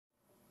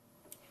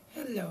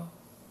Hello.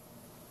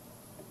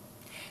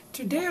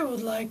 Today I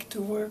would like to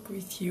work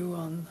with you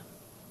on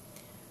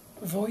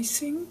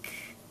voicing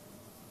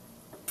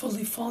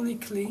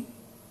polyphonically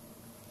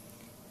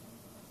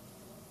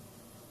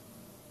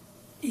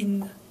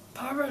in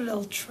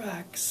parallel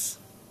tracks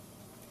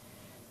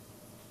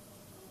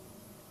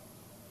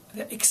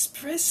the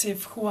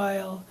expressive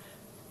while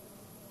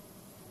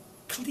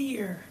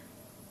clear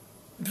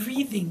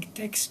breathing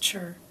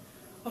texture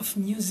of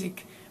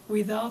music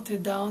without a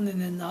down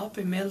and an up,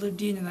 a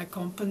melody and an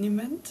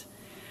accompaniment,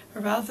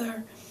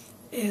 rather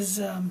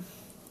is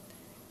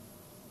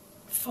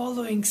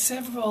following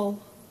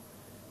several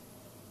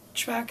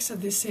tracks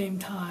at the same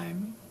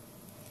time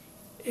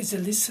as a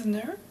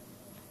listener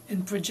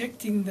and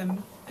projecting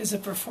them as a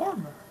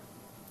performer.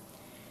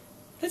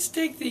 Let's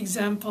take the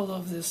example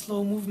of the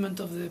slow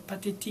movement of the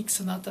Pathétique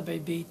Sonata by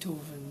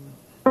Beethoven.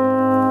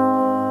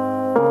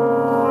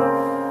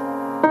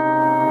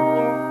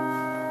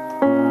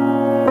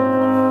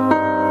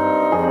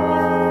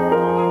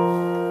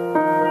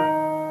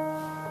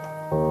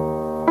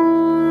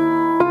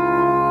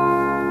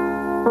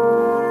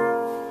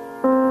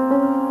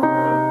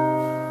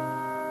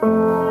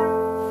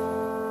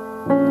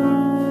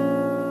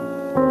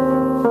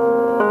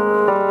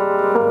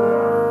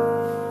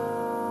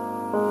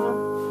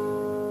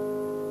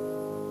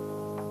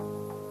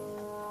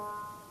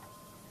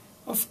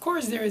 Of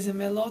course, there is a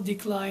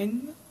melodic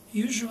line,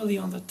 usually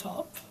on the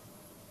top,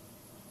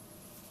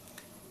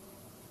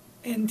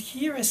 and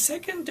here a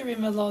secondary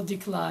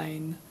melodic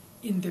line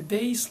in the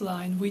bass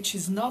line, which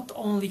is not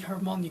only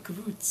harmonic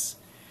roots,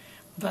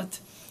 but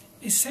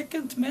a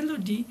second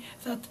melody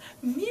that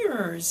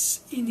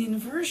mirrors in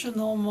inversion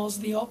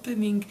almost the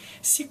opening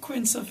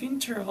sequence of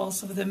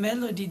intervals of the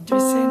melody,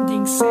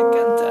 descending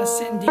second,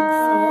 ascending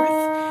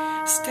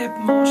fourth, step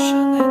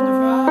motion and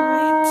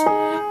right,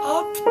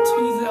 up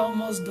to the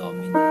almost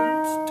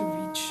dominant to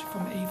reach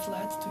from A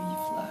flat to E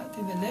flat.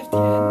 In the left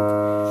hand,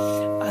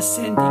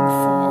 ascending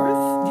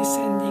fourth,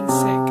 descending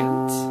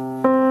second,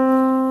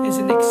 as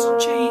an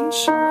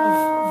exchange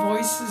of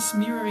voices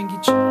mirroring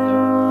each other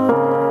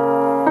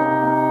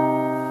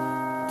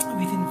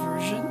with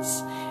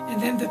inversions,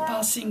 and then the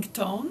passing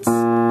tones,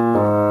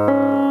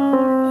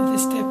 the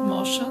step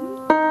motion.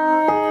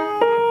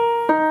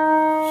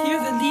 Here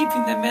the leap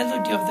in the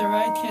melody of the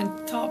right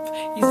hand top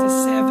is a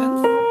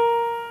seventh,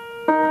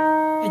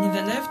 and in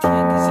the left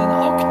hand is an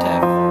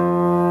octave,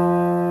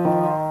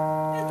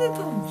 a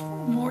little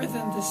more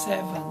than the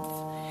seventh.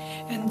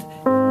 And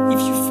if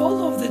you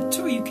follow the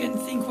two, you can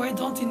think, why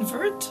don't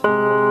invert?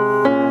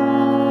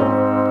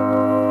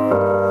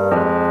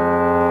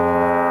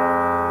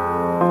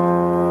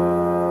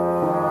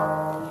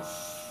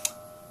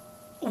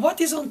 What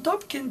is on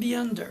top can be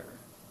under.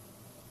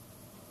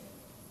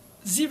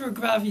 Zero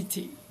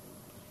gravity.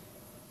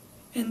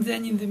 And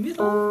then in the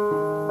middle,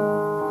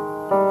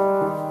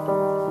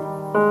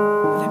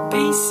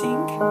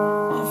 pacing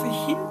of a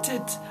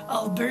hinted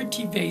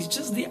Alberti bass,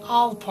 just the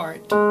al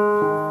part,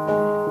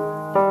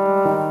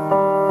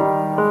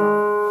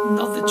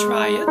 not the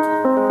triad,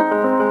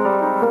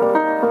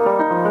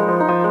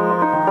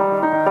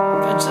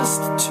 but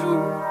just two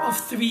of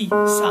three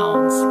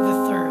sounds, the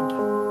third,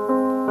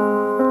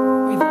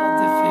 without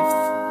the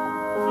fifth,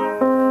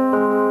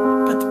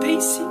 but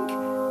pacing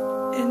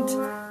and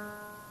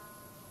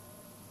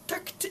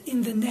tucked in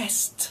the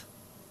nest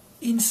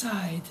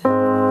inside.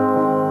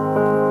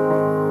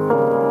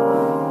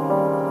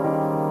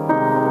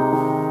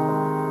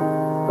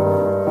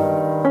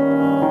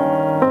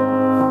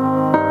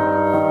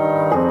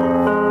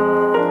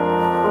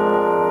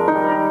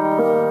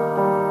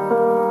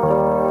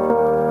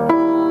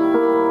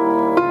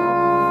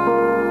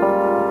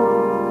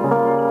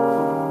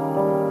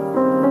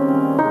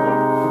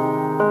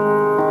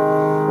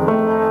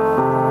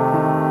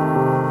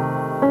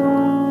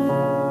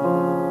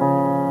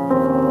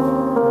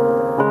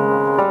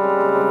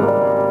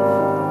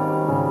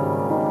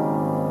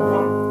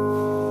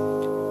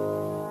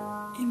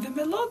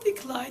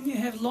 Line, you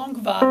have long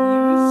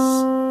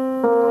values,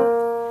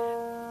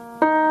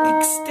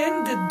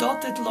 extended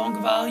dotted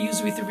long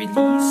values with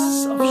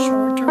release of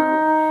shorter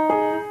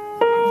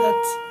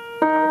that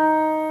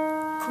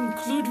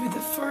conclude with the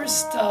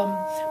first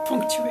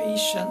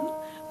punctuation,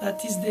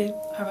 that is the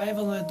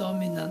arrival on a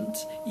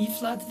dominant E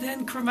flat,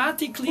 then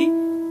chromatically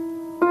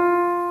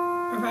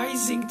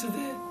rising to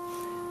the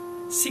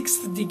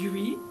 6th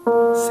degree,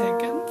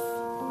 second,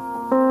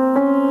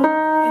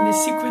 in a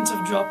sequence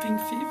of dropping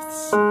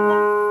fifths.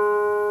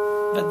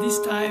 But this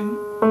time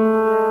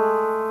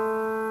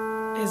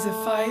is a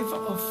 5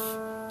 of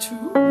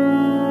 2,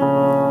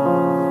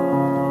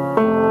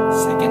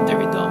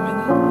 secondary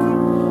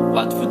dominant.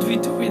 What would we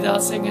do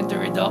without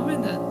secondary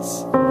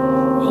dominance?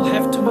 We'll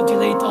have to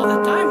modulate all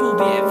the time, we'll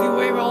be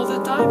everywhere all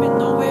the time and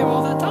nowhere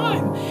all the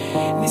time.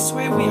 This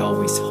way we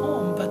always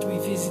home, but we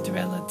visit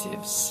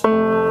relatives,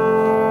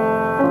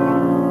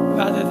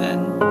 rather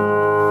than.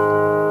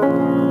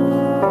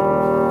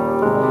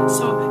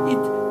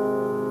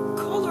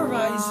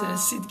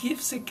 So it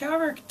gives a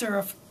character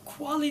of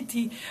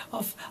quality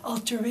of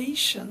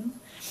alteration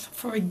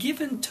for a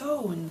given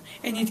tone,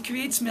 and it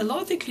creates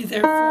melodically,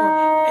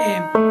 therefore,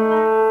 a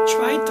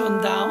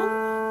tritone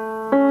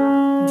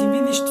down,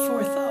 diminished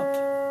fourth up,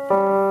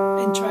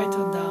 and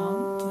tritone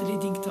down to the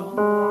leading tone,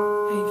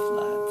 A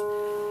flat.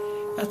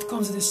 That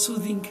comes with a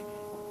soothing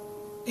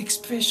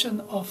expression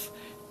of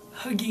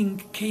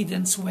hugging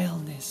cadence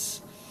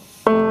wellness.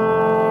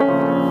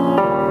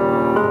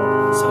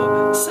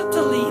 So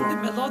subtly in the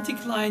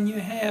melodic line you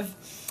have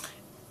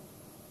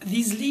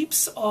these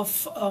leaps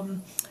of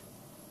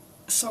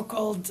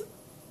so-called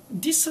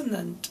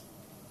dissonant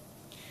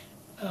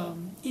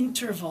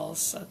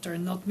intervals that are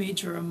not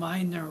major or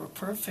minor or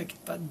perfect,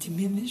 but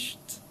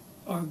diminished,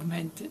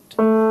 augmented.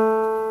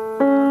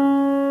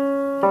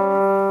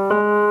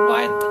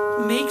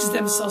 What makes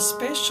them so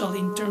special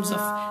in terms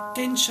of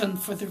tension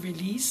for the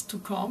release to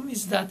come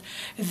is that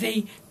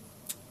they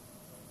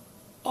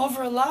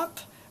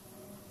overlap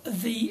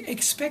the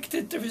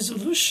expected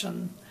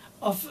resolution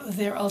of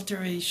their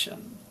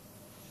alteration.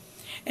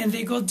 And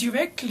they go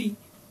directly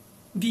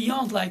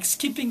beyond, like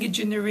skipping a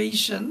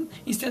generation,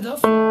 instead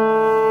of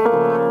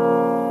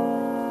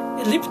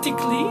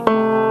elliptically,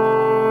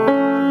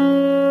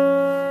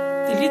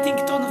 the leading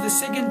tone of the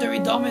secondary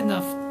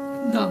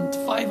dominant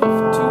 5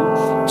 of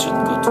 2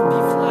 shouldn't go to B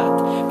flat,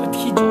 but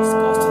he just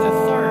goes to the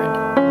third.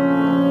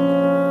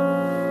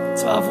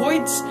 So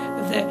avoids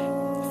the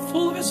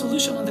full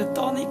resolution on the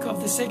tonic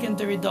of the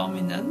secondary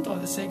dominant or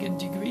the second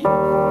degree,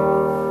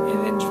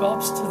 and then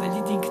drops to the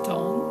leading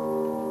tone,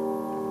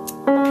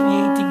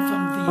 creating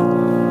from the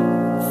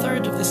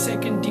third of the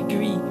second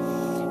degree,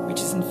 which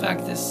is in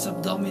fact the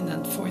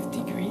subdominant fourth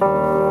degree, 5,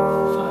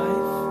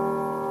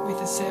 with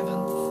a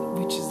seventh,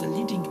 which is the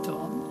leading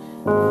tone.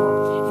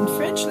 In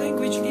French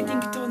language,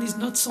 leading tone is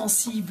not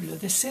sensible,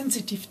 the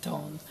sensitive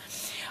tone.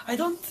 I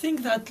don't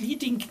think that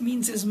leading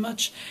means as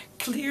much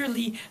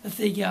clearly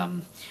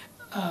the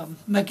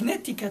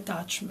magnetic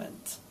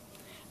attachment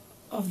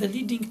of the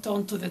leading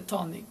tone to the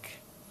tonic.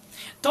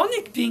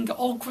 Tonic being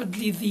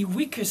awkwardly the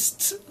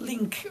weakest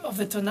link of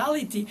the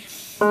tonality,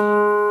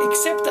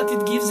 except that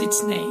it gives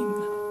its name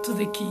to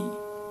the key.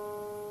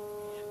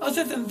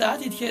 Other than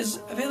that, it has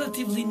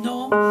relatively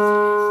no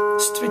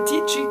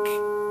strategic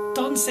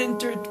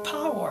tone-centered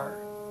power.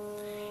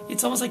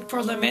 It's almost like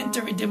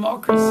parliamentary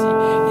democracy.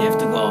 You have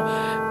to go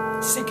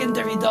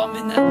secondary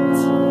dominant.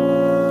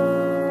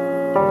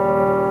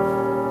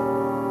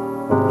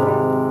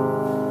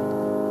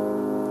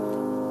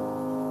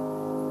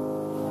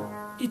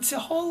 It's a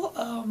whole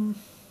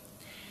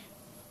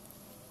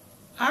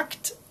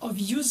act of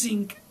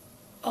using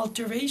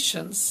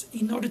alterations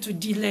in order to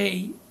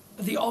delay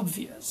the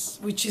obvious,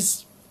 which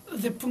is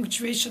the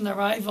punctuation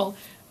arrival,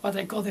 what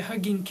I call the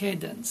hugging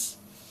cadence.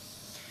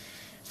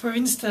 For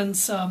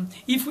instance,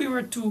 if we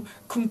were to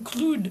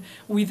conclude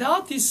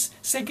without these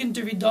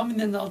secondary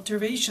dominant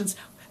alterations,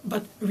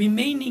 but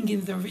remaining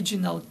in the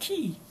original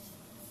key,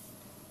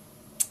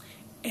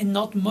 and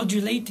not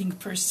modulating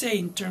per se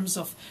in terms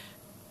of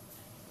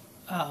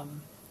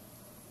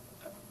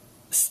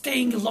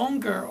staying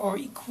longer or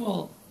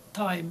equal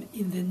time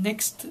in the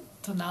next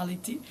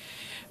tonality.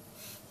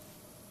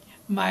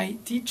 My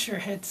teacher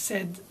had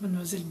said,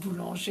 Mademoiselle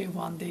Boulanger,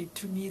 one day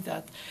to me,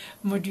 that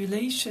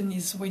modulation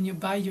is when you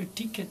buy your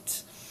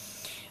ticket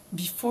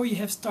before you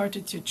have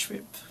started your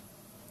trip.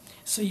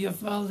 So you're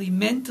only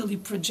mentally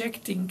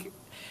projecting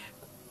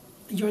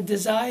your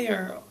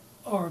desire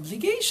or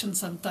obligation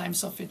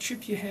sometimes of a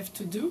trip you have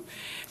to do,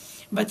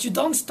 but you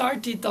don't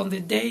start it on the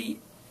day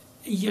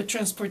your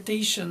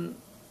transportation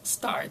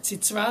starts.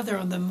 It's rather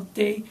on the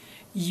day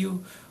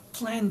you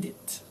planned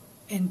it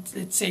and,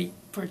 let's say,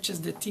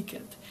 purchased the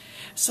ticket.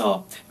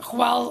 So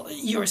while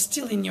you're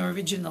still in your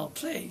original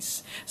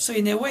place. So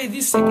in a way,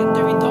 these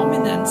secondary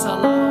dominants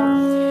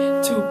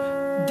allow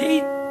to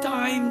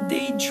daytime,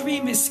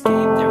 daydream, escape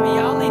the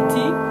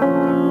reality,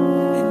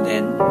 and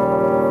then,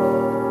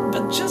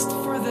 but just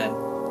for the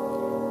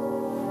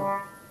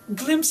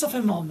glimpse of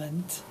a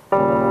moment,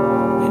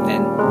 and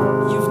then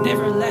you've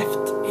never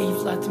left A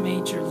flat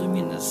major,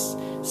 luminous,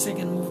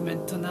 second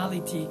movement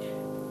tonality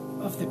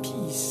of the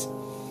piece.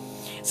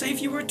 So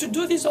if you were to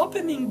do these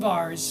opening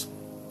bars,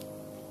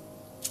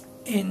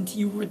 and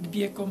you would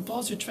be a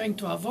composer trying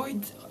to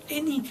avoid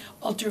any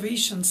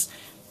alterations,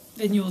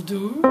 then you'll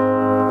do. And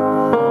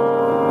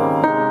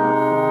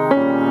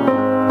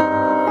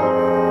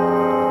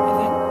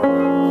then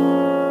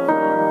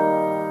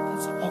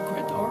that's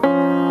awkward or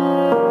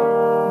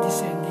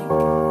descending.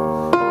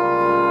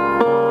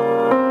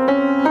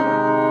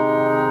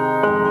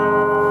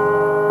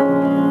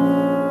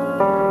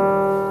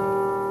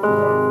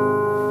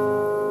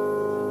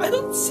 I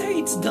don't say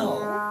it's dull,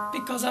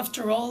 because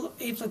after all,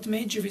 A flat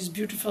major is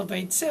beautiful by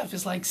itself.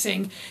 It's like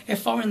saying a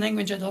foreign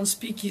language I don't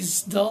speak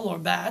is dull or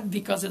bad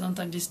because I don't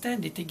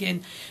understand it.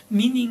 Again,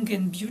 meaning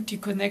and beauty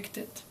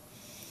connected.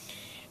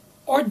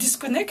 Or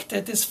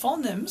disconnected as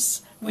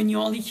phonemes when you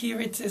only hear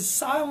it as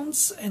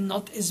sounds and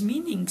not as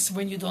meanings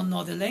when you don't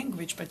know the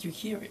language but you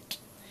hear it.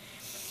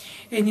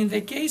 And in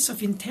the case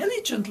of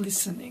intelligent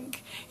listening,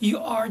 you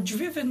are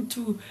driven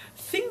to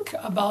think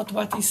about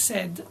what is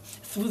said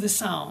through the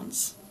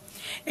sounds.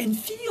 and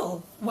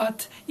feel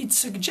what it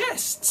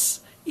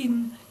suggests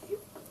in,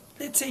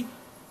 let's say,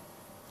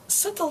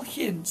 subtle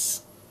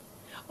hints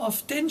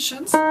of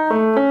tensions of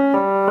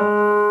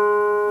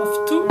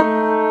two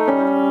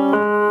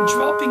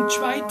dropping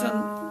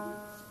triton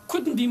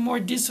couldn't be more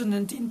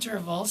dissonant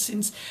intervals,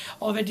 since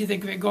already the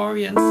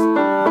Gregorians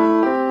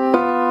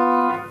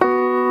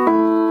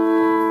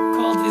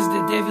called this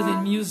the devil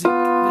in music,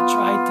 the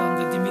triton,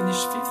 the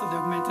diminished fifth or the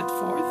augmented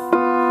fourth.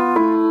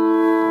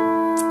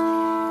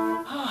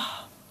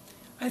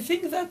 I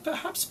think that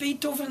perhaps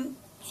Beethoven,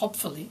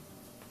 hopefully,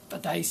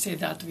 but I say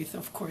that with,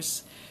 of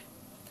course,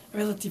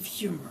 relative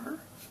humor,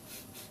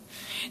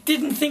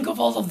 didn't think of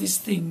all of these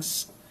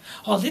things.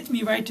 Oh, let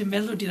me write a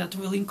melody that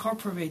will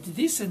incorporate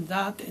this and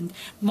that and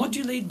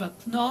modulate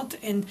but not,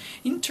 and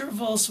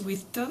intervals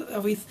with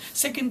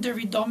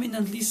secondary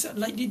dominant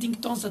leading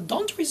tones that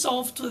don't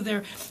resolve to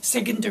their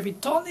secondary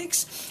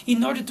tonics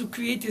in order to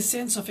create a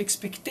sense of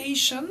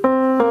expectation.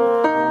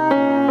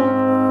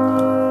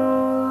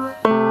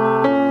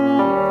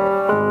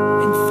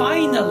 And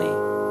finally,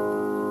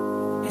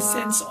 a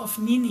sense of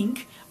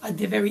meaning at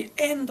the very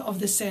end of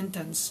the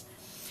sentence.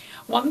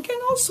 One can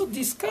also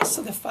discuss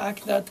the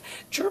fact that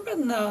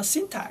German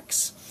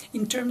syntax,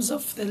 in terms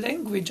of the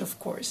language, of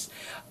course,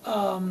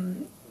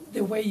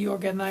 the way you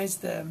organize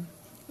the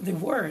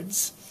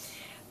words,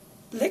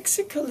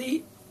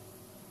 lexically,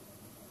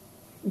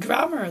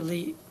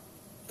 grammarly,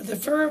 the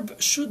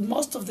verb should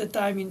most of the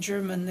time in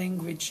German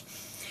language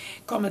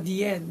come at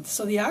the end.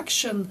 So the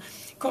action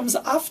comes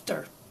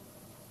after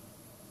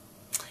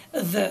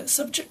the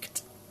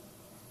subject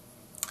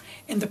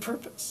and the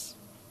purpose,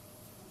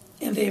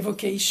 and the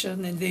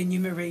evocation and the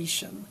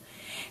enumeration.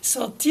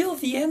 So till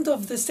the end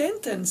of the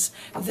sentence,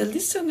 the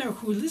listener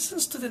who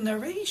listens to the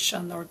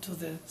narration or to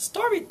the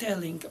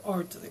storytelling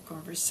or to the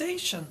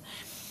conversation,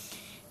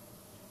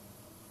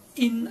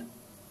 in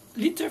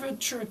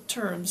literature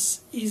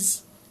terms,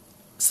 is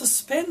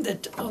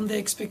suspended on the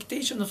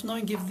expectation of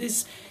knowing if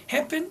this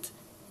happened,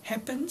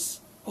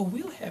 happens, or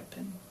will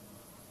happen,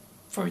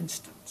 for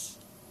instance.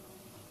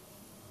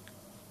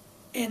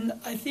 And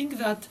I think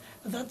that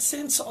that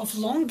sense of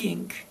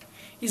longing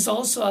is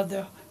also at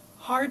the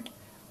heart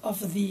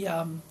of the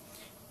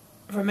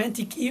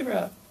Romantic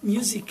era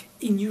music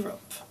in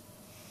Europe.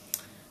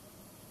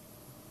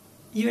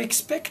 You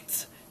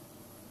expect,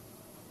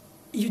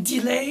 you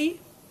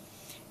delay,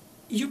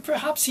 you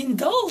perhaps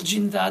indulge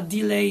in that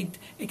delayed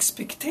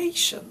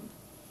expectation.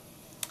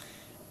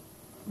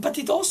 But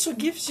it also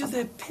gives you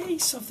the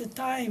pace of the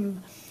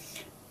time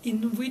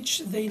in which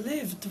they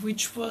lived,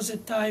 which was a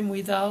time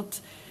without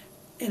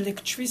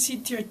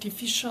electricity,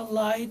 artificial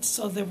light,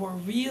 so there were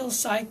real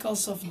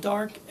cycles of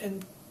dark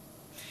and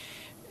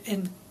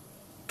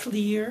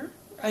clear.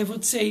 I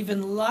would say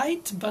even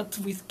light, but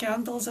with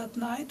candles at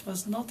night,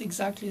 was not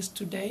exactly as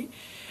today.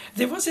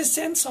 There was a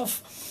sense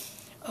of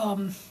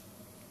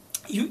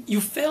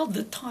you felt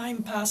the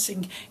time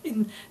passing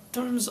in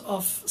terms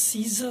of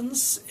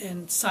seasons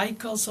and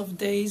cycles of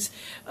days,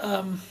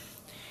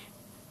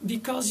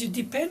 because you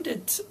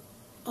depended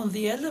on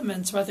the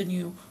elements rather than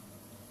you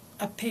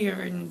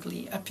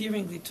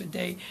appearingly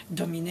today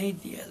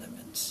dominate the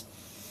elements.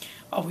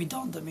 Or we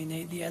don't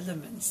dominate the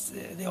elements.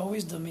 They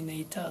always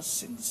dominate us,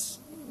 since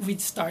we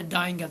start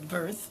dying at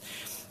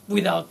birth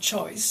without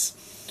choice,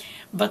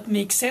 but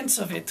make sense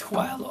of it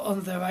while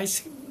on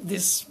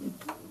this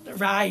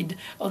ride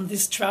on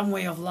this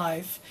tramway of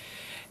life.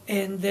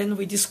 And then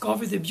we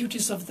discover the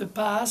beauties of the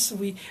past,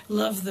 we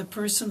love the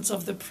persons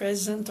of the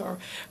present, or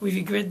we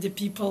regret the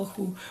people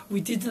who we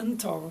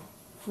didn't or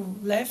who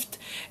left,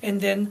 and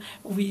then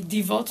we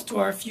devote to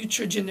our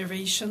future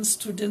generations,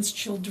 students,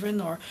 children,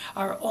 or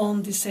our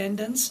own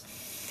descendants,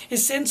 a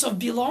sense of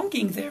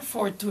belonging,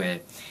 therefore, to a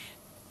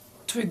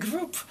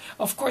group,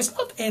 of course,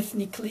 not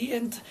ethnically,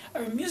 and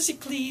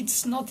musically,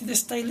 it's not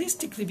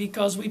stylistically,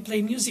 because we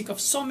play music of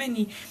so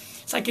many.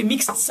 It's like a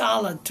mixed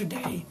salad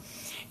today.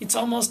 It's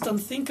almost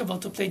unthinkable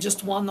to play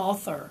just one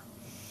author.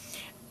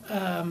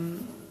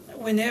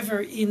 Whenever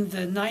in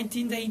the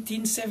 19th,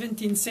 18th,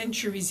 17th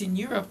centuries in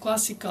Europe,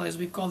 classical, as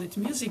we call it,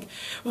 music,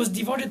 was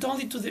devoted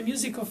only to the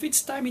music of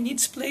its time, in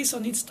its place,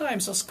 on its time.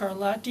 So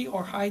Scarlatti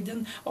or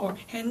Haydn or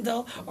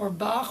Handel or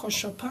Bach or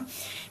Chopin,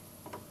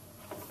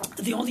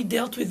 they only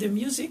dealt with the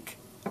music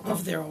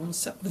of their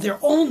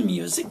own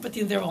music, but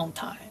in their own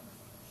time.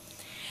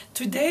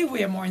 Today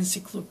we are more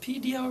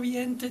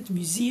encyclopedia-oriented,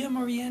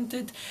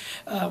 museum-oriented,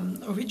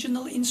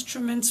 original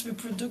instruments,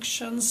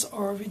 reproductions,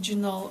 or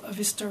original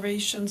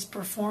restorations,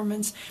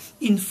 performance,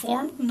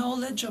 informed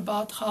knowledge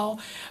about how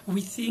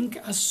we think,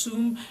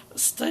 assume,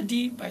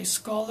 study by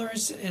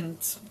scholars and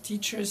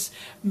teachers.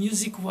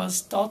 Music was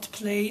taught,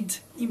 played,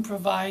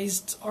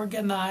 improvised,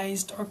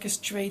 organized,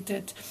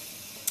 orchestrated.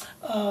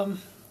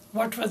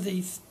 What were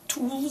the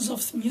tools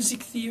of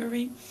music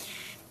theory?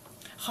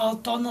 How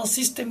tonal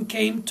system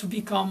came to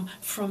become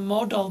from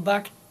modal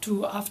back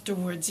to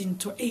afterwards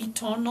into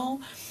atonal.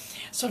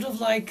 Sort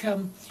of like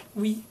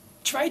we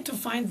try to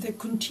find the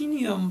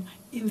continuum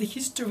in the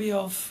history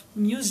of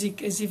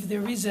music, as if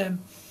there is a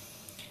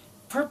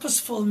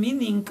purposeful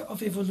meaning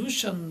of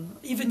evolution,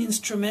 even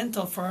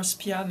instrumental for us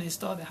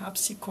pianists, or the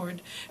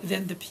harpsichord,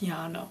 than the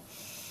piano.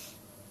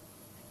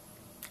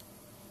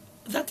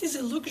 That is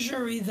a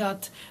luxury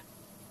that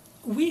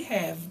we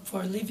have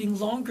for living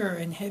longer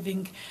and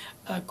having,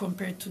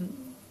 compared to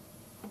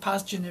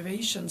past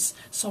generations,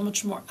 so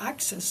much more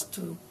access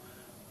to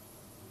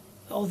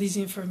all these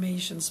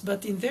informations.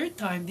 But in their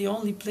time, they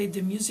only played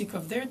the music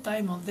of their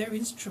time on their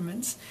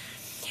instruments.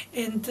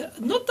 And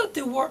not that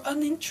they were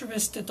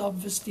uninterested,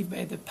 obviously,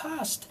 by the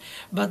past,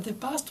 but the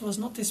past was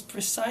not as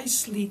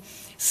precisely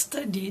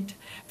studied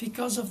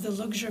because of the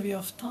luxury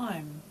of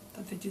time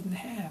that they didn't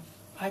have,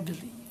 I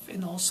believe,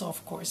 and also,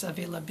 of course,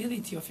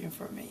 availability of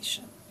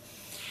information.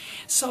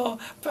 So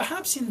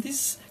perhaps in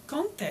this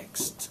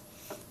context,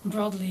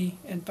 broadly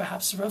and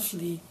perhaps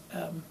roughly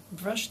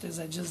brushed as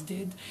I just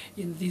did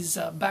in this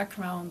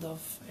background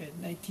of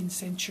 19th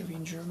century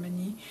in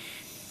Germany,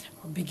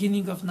 or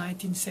beginning of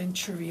 19th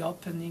century,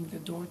 opening the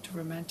door to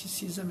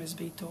Romanticism as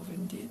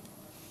Beethoven did.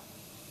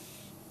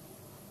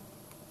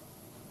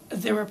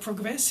 They were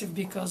progressive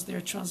because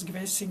they're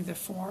transgressing the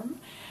form,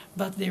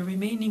 but they're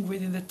remaining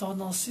within the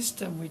tonal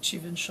system which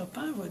even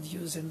Chopin would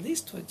use and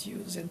Liszt would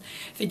use, and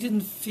they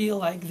didn't feel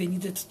like they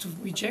needed to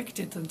reject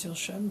it until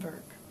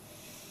Schoenberg.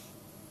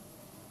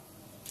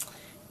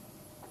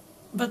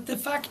 But the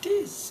fact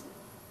is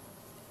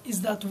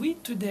that we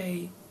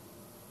today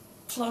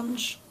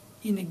plunge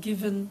in a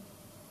given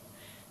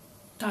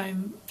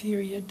time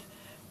period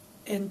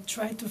and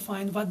try to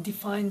find what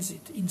defines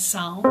it in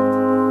sound,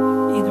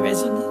 in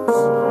resonance,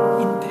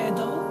 in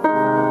pedal,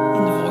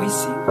 in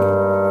voicing,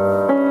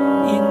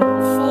 in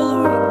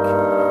following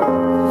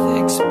the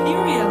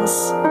experience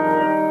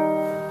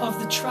of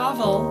the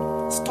travel,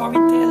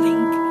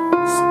 storytelling,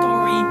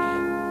 story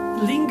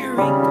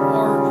lingering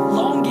or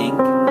longing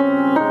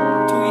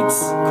to its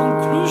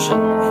conclusion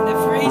in a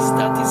phrase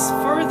that is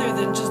further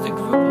than just a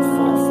group of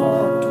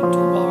 4/4 to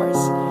 2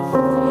 bars,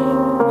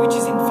 which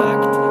is in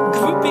fact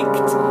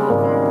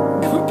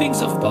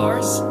groupings of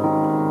bars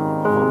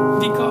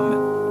become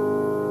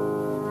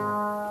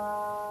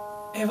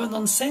a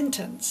run-on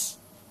sentence.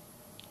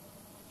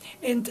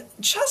 And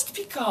just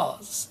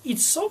because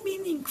it's so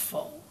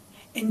meaningful,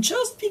 and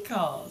just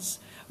because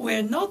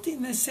we're not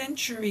in a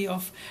century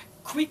of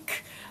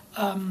quick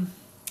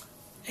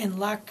and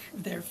lack,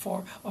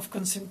 therefore, of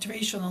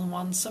concentration on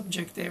one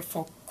subject,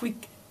 therefore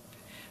quick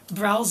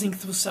browsing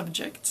through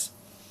subjects,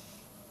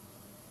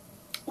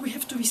 we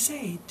have to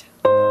re-say it.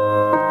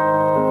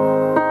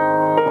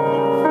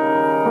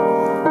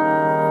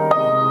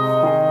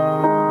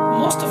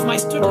 Most of my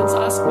students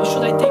ask me,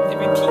 should I take the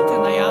repeat?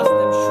 And I ask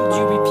them, should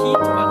you repeat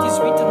what is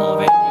written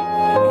already?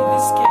 In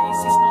this case,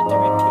 it's not a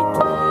repeat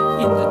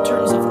in the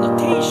terms of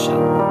notation.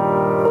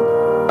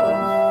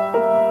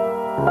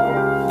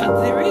 But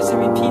there is a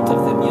repeat of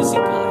the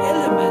musical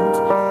element.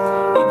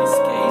 In this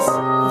case,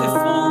 the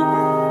full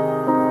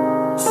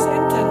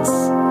sentence,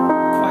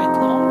 quite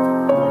long,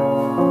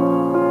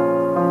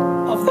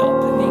 of the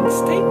opening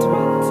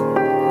statement.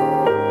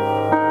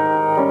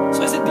 So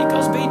is it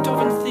because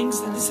Beethoven thinks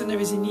the listener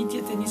is an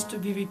idiot and needs to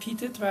be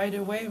repeated right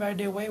away,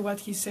 what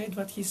he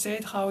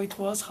said, how it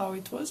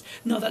was?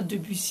 No, that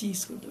Debussy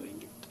is doing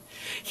it.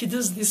 He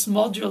does this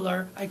modular,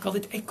 I call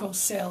it echo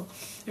cell,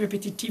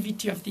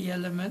 repetitivity of the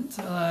element.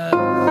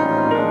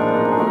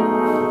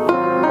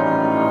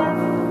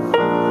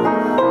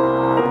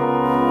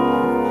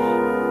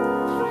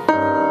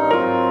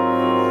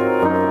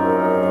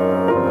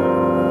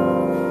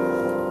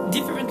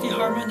 Differently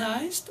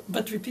harmonized,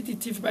 but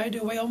repetitive right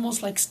away,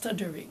 almost like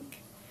stuttering.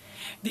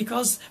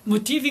 Because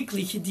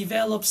motivically he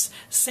develops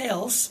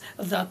cells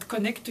that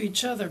connect to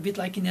each other, a bit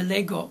like in a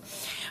Lego,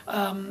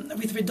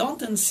 with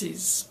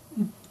redundancies.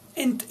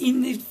 And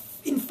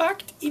in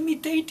fact,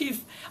 imitative,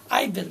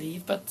 I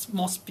believe, but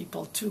most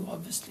people too,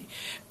 obviously,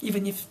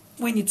 even if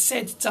when it's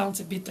said it sounds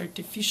a bit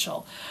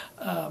artificial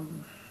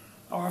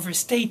or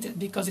overstated,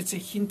 because it's a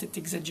hinted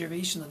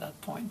exaggeration at that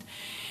point,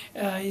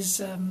 is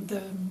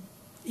the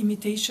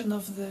imitation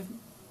of the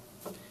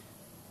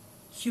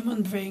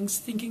human brain's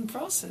thinking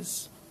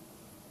process,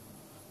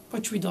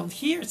 which we don't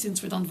hear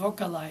since we don't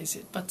vocalize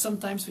it, but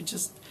sometimes we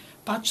just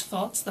patch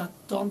thoughts that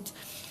don't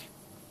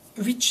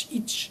reach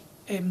each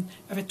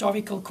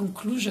rhetorical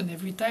conclusion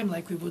every time,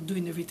 like we would do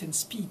in a written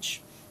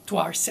speech to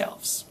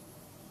ourselves.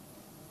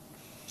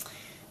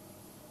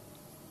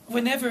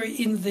 Whenever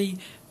in the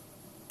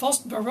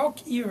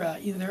post-Baroque era,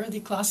 in the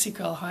early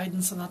classical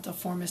Haydn sonata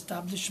form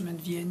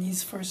establishment,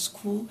 Viennese first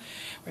school,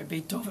 where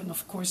Beethoven,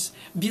 of course,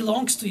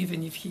 belongs to,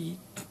 even if he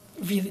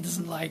really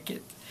doesn't like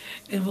it,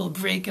 and will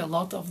break a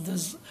lot of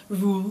those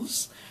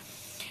rules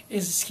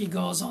as he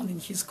goes on in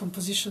his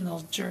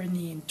compositional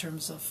journey in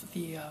terms of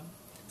the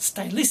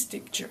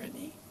stylistic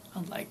journey,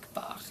 unlike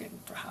Bach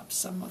and perhaps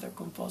some other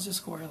composers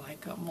who are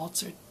like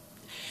Mozart.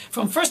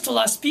 From first to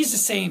last piece, the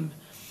same.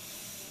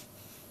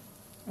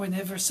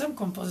 Whenever some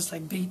composers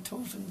like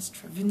Beethoven,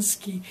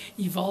 Stravinsky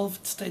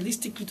evolved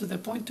stylistically to the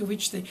point to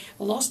which they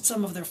lost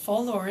some of their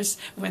followers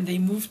when they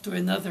moved to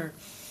another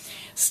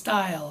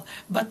style.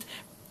 But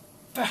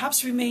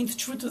perhaps remained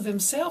true to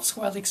themselves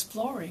while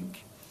exploring.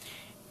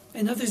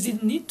 And others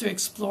didn't need to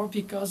explore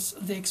because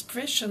the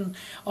expression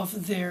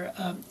of their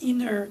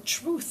inner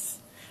truth,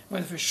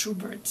 whether for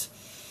Schubert,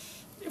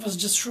 it was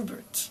just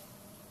Schubert.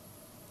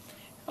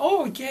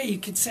 Oh, okay, you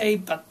could say,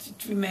 but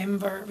it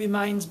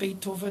reminds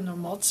Beethoven or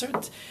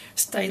Mozart.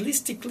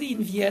 Stylistically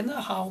in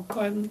Vienna, how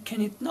can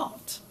it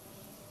not?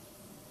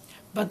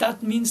 But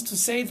that means to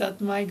say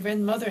that my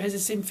grandmother has the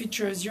same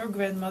feature as your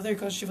grandmother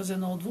because she was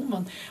an old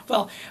woman.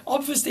 Well,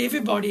 obviously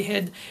everybody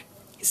had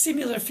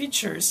similar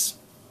features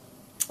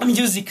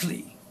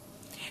musically.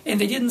 And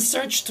they didn't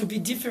search to be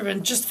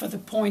different just for the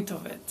point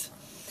of it,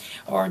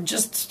 or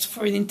just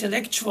for an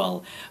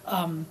intellectual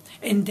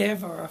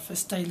endeavor of a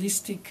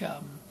stylistic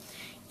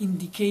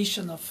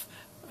indication of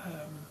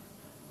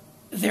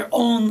their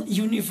own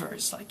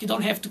universe. Like, you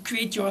don't have to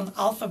create your own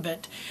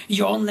alphabet,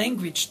 your own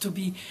language to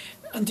be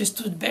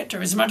understood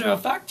better. As a matter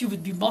of fact, you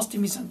would be mostly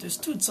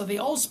misunderstood. So they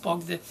all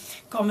spoke the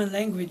common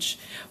language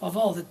of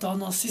all, the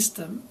tonal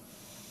system,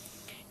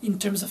 in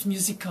terms of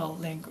musical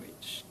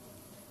language.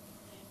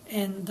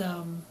 And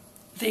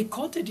they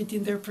coded it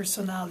in their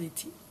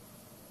personality.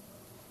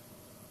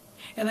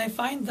 And I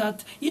find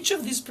that each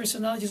of these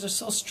personalities are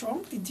so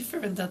strongly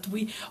different that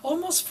we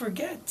almost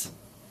forget,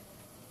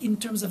 in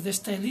terms of their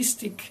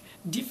stylistic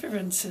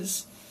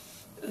differences,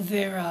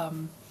 their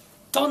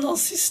tonal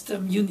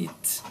system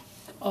unit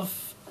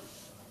of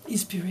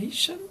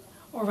inspiration,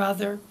 or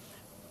rather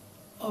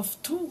of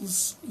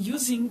tools,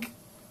 using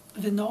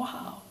the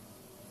know-how.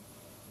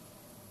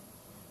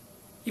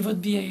 It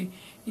would be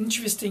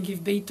interesting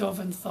if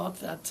Beethoven thought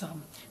that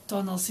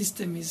tonal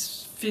system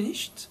is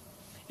finished,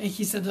 and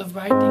instead of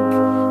writing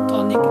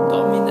tonic,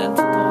 dominant,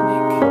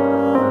 tonic,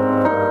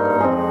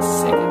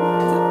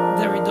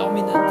 secondary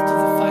dominant to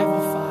the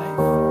 505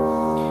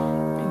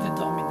 in the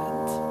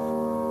dominant,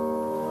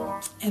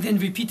 and then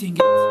repeating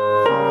it.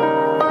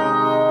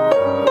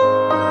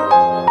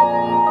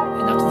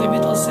 And now to the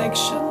middle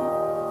section.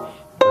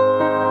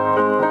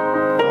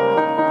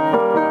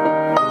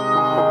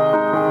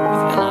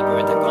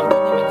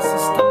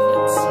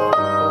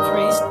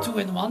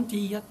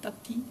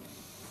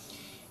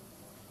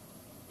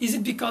 Is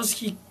it because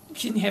he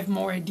can have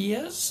more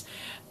ideas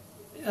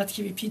that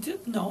he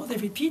repeated? No, the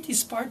repeat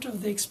is part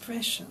of the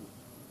expression.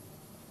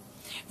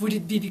 Would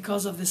it be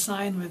because of the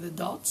sign with the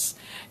dots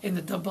and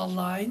the double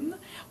line,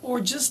 or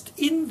just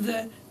in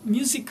the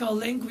musical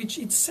language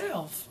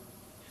itself?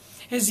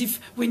 As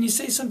if when you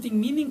say something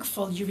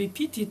meaningful, you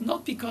repeat it,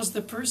 not because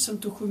the person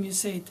to whom you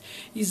say it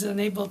is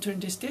unable to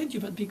understand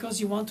you, but because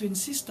you want to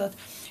insist that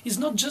it's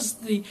not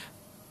just the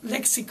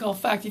lexical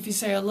fact. If you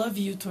say I love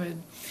you to a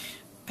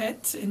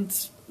pet and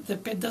the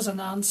pet doesn't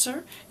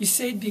answer, you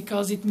say it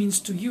because it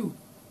means to you.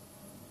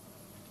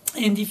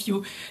 And if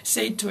you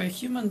say to a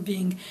human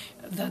being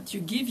that you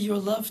give your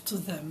love to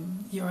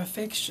them, your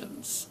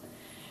affections,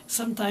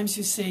 sometimes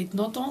you say it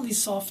not only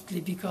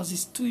softly because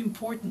it's too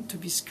important to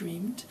be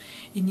screamed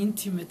in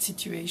intimate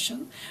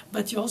situation,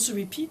 but you also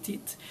repeat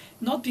it,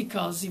 not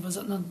because it was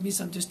not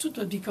misunderstood,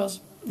 but because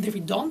the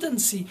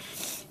redundancy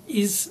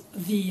is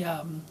the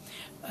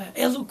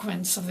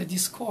eloquence of the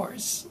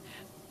discourse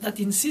that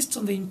insists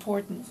on the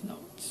important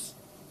notes,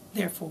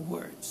 therefore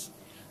words.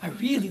 I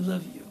really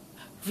love you,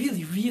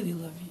 really, really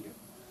love you.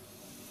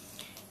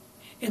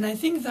 And I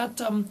think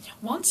that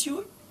once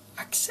you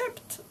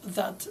accept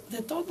that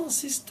the tonal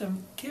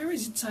system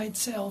carries inside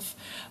itself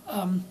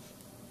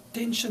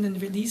tension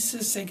and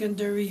releases,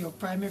 secondary or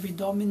primary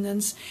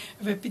dominance,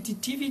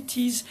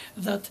 repetitivities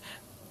that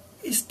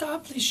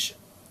establish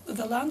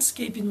the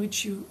landscape in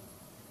which you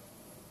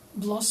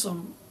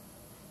blossom,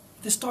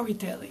 the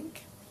storytelling.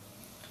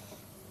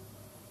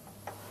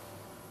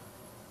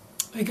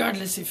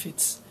 Regardless if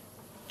it's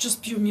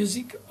just pure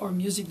music or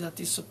music that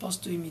is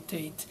supposed to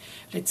imitate,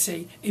 let's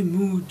say, a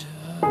mood.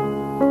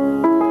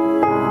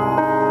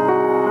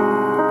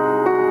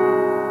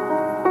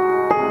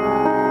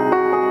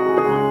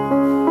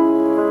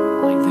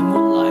 Like the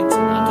Moonlight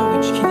Sonata,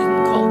 which he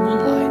didn't call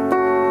Moonlight.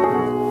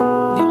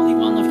 The only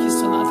one of his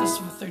sonatas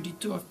for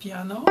 32 of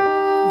piano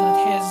that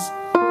has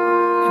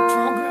a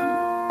program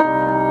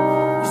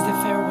is the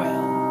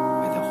Farewell,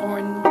 with a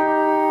horn,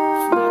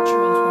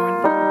 natural horn,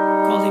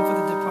 calling for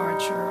the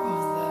departure of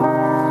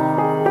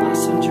the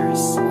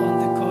passengers on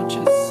the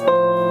coaches,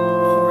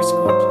 horse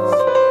coaches.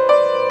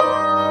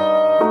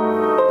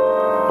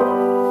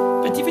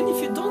 But even if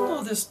you don't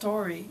know the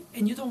story,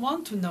 and you don't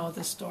want to know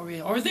the story,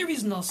 or there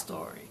is no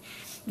story,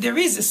 there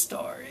is a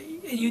story,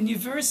 a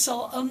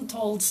universal,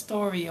 untold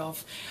story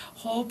of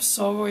hope,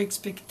 sorrow,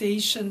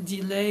 expectation,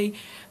 delay,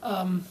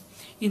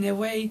 in a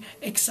way,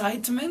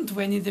 excitement,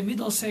 when in the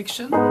middle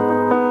section he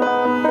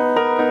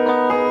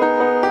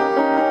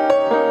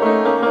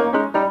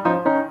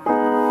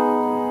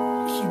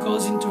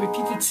goes into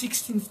repeated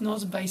 16th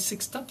notes by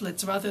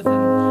sextuplets rather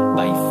than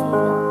by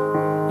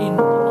 4 in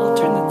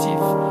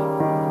alternative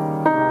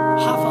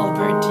half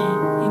Alberti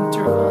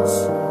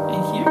intervals.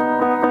 And here,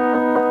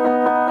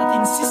 that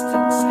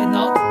insistence, and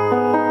not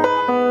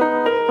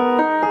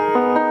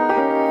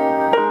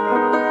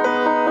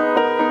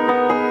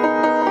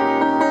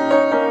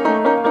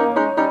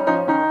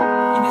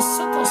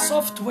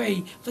soft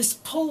way. These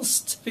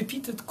pulsed,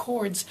 repeated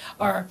chords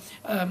are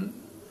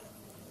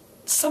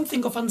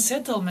something of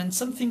unsettlement,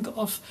 something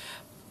of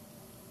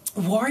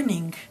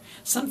warning,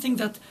 something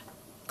that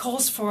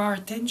calls for our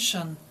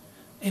attention,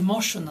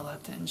 emotional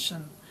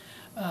attention.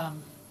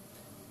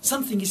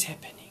 Something is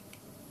happening.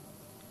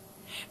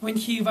 When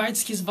he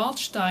writes his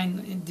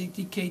Waldstein,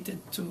 dedicated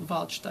to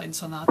Waldstein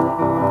Sonata,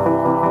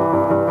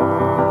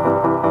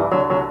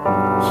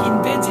 he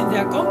embeds in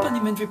the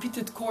accompaniment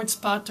repeated chords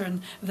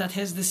pattern that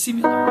has the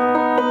similar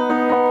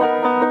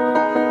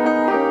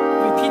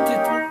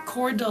repeated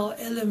chordal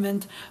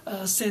element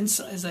sense,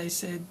 as I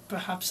said.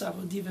 Perhaps I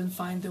would even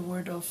find the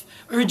word of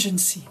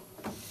urgency.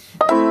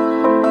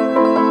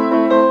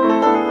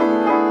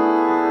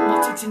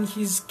 Mozart in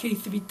his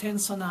K310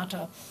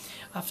 sonata,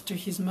 after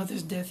his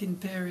mother's death in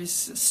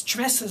Paris,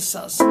 stresses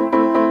us, instead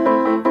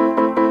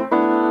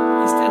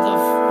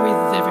of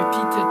with the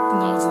repeated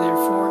notes,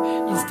 therefore,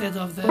 instead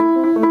of the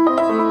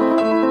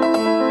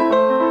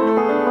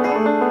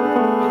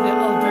with the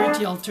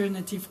Alberti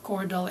alternative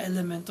chordal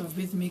element of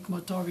rhythmic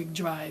motoric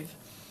drive,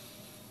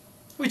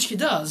 which he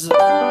does. The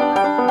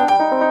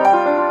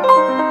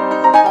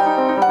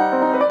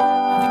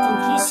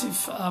conclusive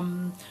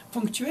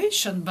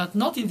punctuation, but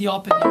not in the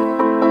opening.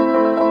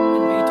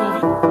 In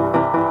Beethoven,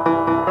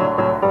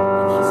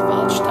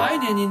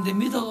 and in the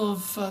middle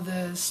of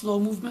the slow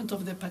movement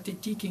of the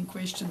Pathétique in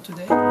question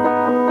today.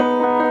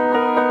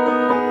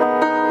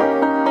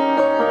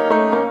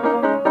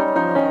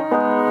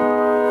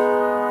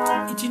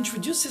 It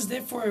introduces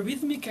therefore a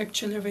rhythmic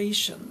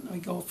acceleration. We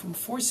go from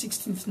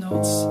 4/16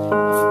 notes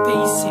of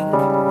pacing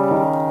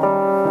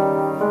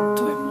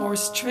to a more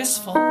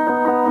stressful.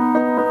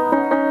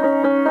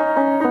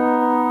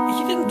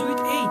 He didn't do it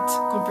 8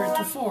 compared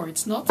to 4,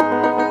 it's not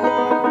compared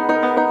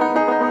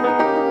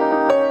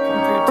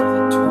to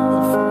the 2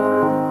 or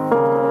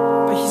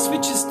 4, but he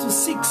switches to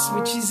 6,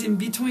 which is in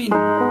between.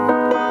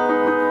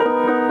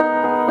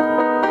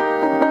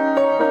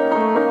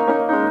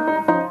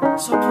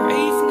 So per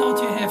 8th note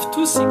you have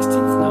 2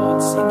 16th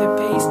notes in the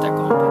paced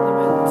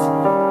accompaniment,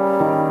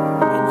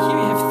 and here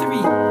you have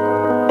 3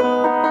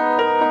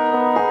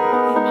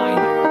 in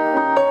minor.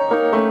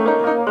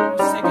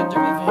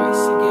 Secondary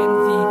voice, again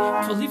the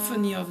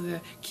polyphony of the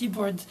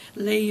keyboard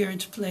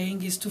layered playing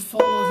is to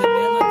follow the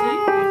melody.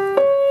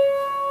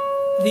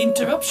 The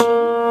interruption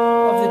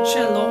of the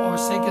cello or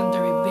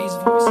secondary bass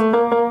voice,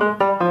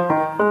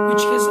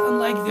 which has,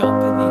 unlike the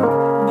opening,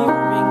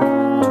 mirroring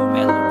 2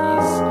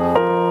 melodies,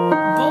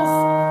 both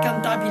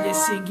cantabile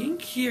singing.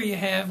 Here you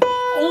have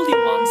only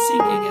one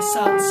singing a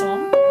sad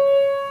song,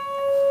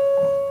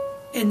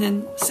 and then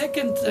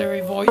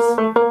secondary voice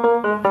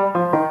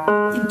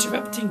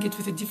interrupting it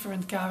with a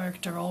different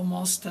character,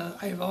 almost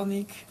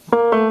ironic,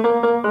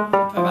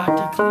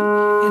 paradoxically,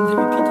 and the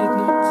repeated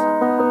notes,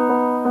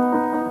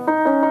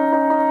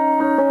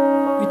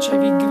 which I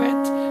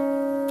regret,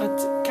 but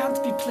can't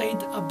be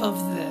played above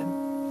the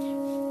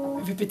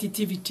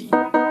repetitivity.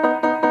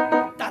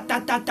 Ta ta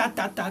ta ta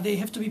ta ta. They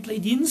have to be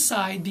played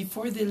inside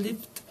before they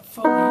lift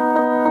fully.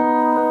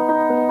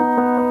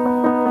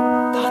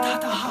 Ta ta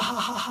ta ha ha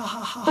ha ha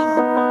ha ha.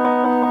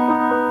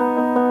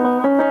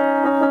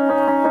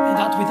 And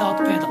that without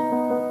pedal.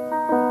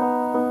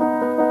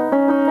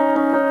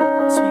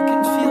 So you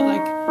can feel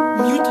like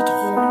muted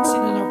horns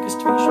in an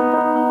orchestration,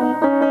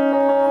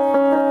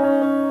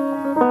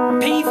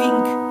 paving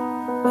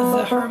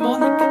the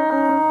harmonic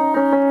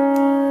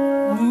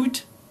mood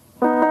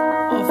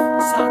of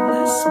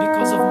sadness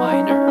because of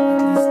minor, at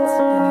least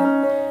in a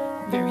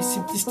very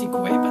simplistic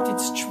way, but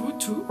it's true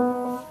too.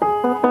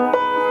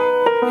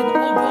 An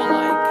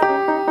oboe-like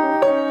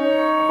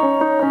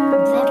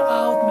brought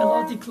out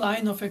melodic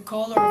line of a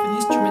color of an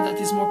instrument that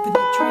is more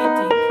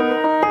penetrating,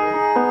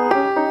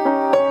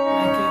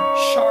 like a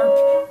sharp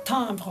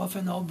timbre of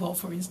an oboe,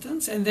 for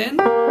instance, and then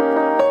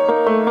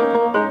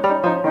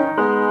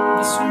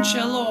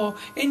cello or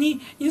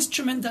any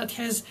instrument that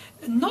has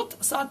not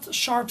that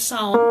sharp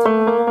sound,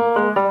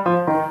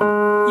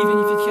 even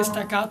if it has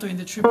staccato in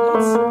the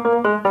triplets,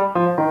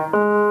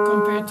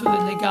 compared to the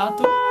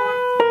legato.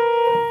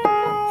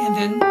 And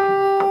then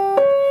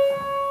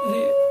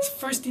the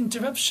first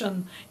interruption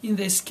in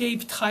the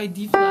escaped high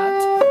D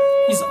flat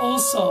is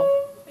also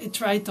a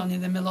triton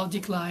in the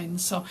melodic line,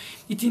 so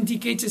it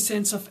indicates a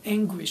sense of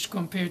anguish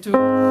compared to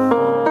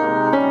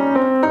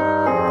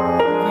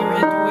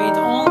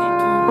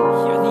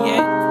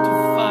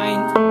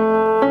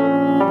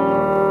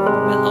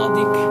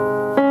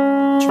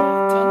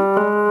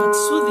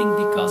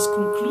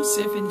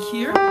and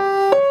here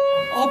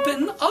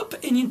open up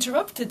and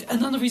interrupted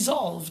and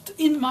unresolved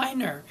in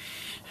minor.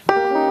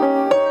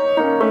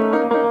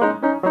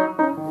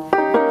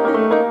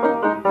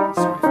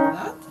 Sorry for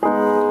that.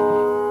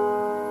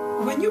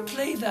 When you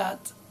play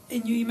that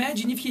and you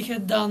imagine if he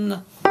had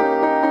done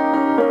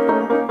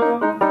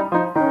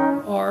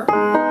or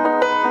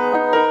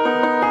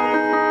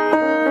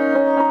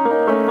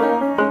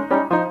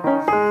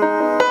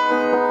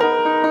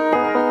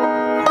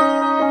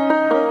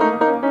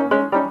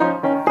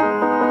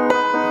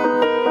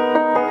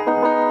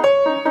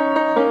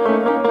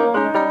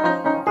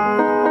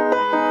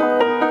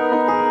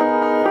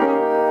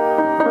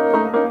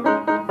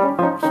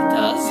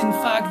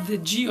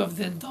G of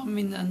the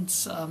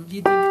dominant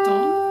leading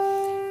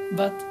tone,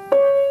 but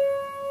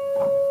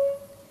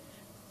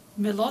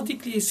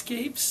melodically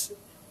escapes,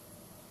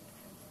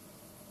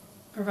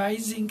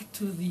 rising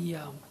to the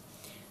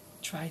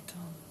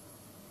tritone.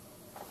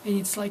 And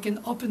it's like an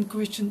open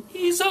question,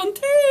 isn't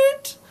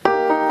it?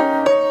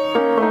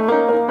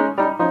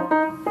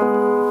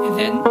 And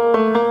then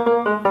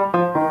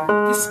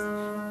this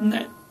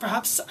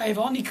perhaps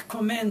ironic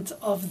comment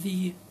of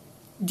the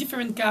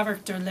different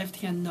character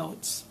left-hand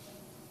notes,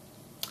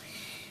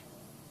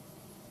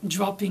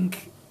 dropping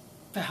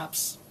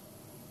perhaps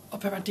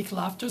operatic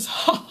laughters.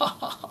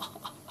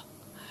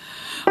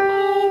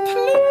 Oh,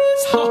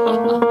 please.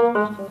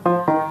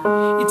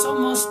 It's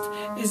almost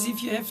as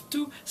if you have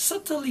two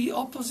subtly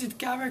opposite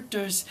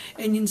characters,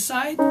 and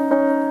inside the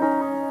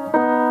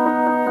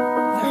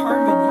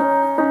harmony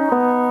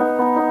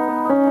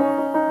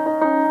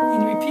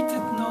in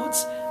repeated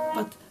notes,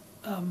 but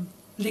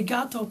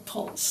legato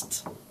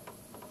pulsed.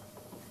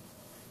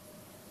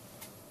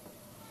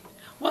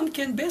 One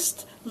can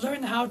best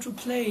learn how to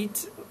play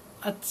it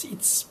at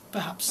its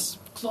perhaps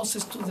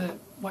closest to the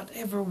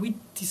whatever we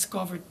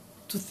discovered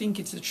to think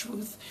it's the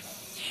truth,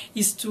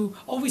 is to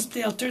always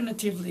play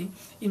alternatively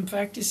in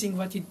practicing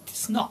what it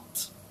is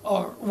not,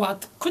 or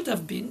what could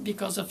have been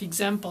because of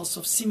examples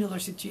of similar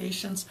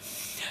situations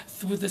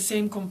through the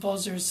same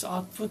composer's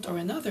output or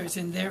another's.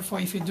 And therefore,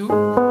 if you do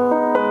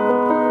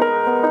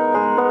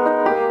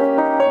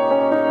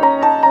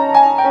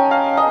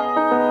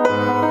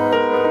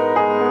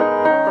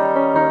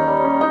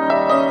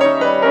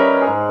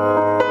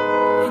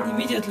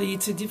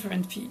it's a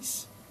different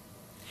piece.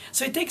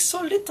 So it takes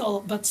so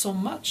little but so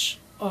much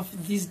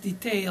of this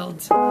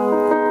detailed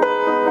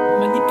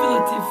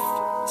manipulative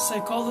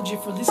psychology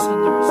for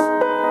listeners.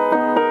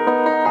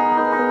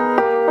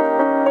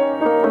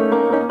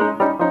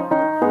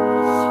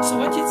 So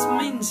what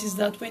it means is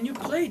that when you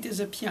play it as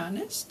a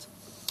pianist,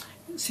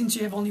 since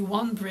you have only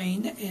one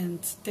brain and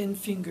 10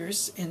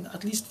 fingers and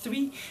at least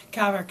 3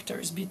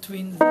 characters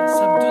between the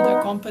subdued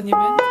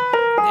accompaniment,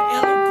 the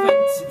eloquent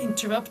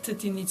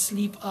interrupted in its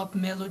leap-up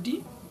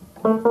melody,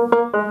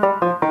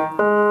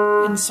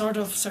 and sort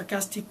of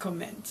sarcastic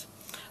comment.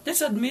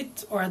 Let's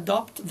admit or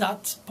adopt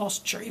that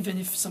posture, even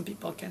if some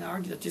people can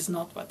argue that is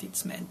not what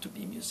it's meant to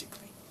be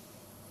musically.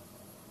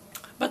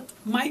 But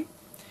my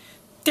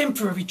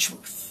temporary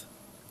truth.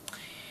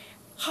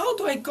 How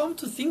do I come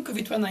to think of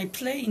it when I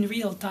play in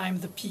real time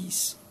the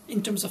piece,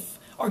 in terms of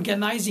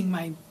organizing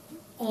my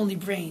only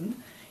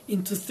brain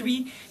into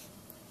 3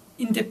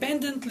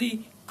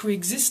 independently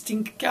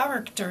coexisting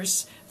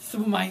characters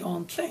through my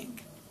own playing?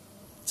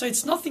 So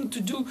it's nothing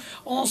to do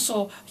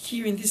also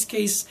here in this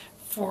case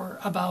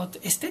about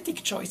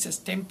aesthetic choices,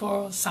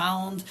 tempo,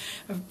 sound,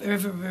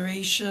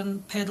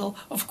 reverberation, pedal.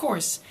 Of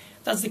course,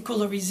 that's the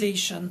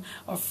colorization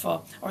of,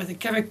 or the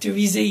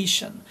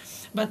characterization.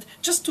 But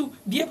just to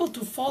be able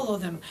to follow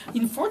them.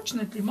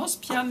 Unfortunately,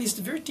 most pianists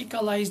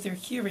verticalize their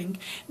hearing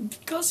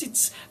because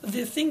it's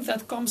the thing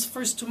that comes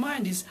first to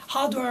mind is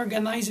how do I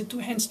organize the 2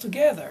 hands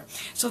together?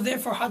 So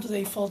therefore, how do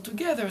they fall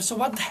together? So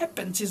what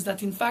happens is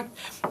that in fact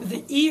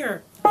the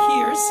ear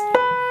hears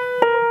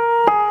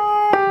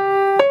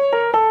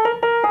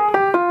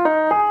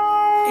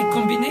a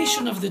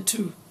combination of the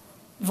 2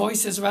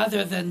 voices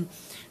rather than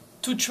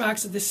 2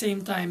 tracks at the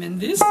same time. And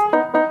this,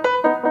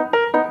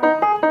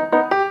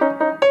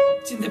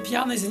 the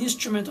piano is an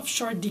instrument of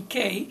short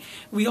decay.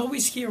 We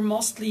always hear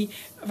mostly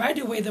right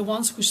away the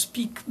ones who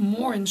speak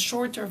more in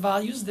shorter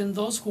values than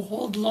those who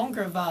hold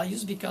longer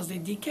values because they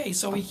decay.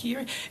 So we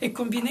hear a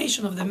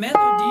combination of the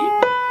melody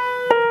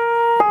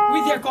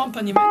with the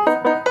accompaniment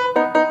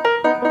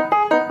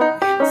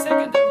and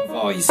secondary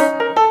voice.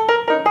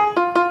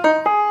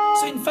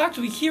 So in fact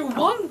we hear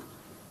one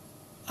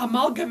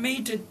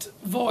amalgamated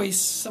voice,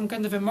 some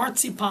kind of a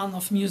marzipan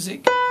of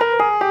music,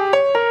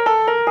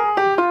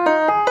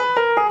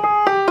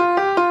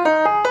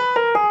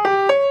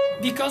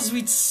 because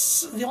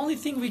it's the only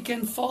thing we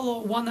can follow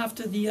one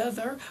after the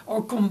other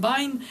or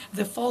combine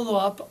the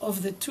follow-up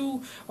of the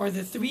 2 or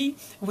the 3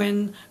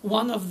 when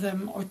one of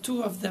them or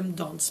 2 of them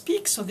don't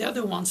speak. So the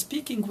other one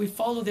speaking, we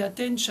follow the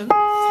attention.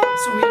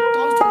 So we are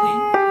totally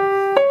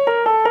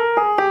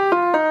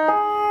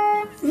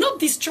not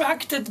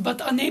distracted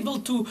but unable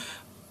to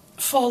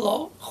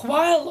follow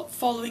while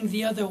following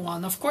the other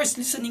one. Of course,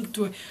 listening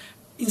to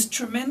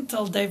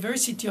instrumental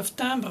diversity of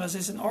timbres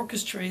as an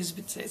orchestra is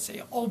with,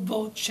 say,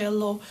 oboe,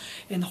 cello,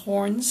 and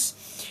horns.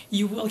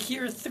 You will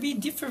hear 3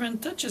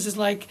 different touches. It's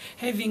like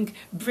having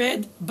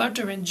bread,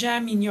 butter, and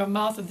jam in your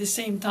mouth at the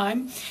same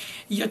time.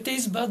 Your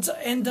taste buds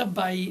end up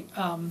by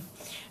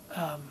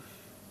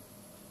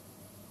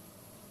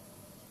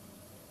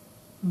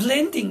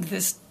blending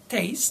these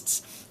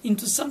tastes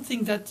into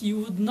something that you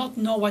would not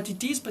know what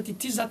it is, but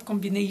it is that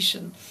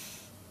combination.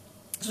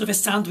 Sort of a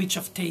sandwich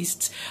of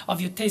tastes of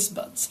your taste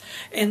buds.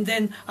 And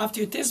then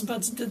after your taste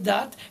buds did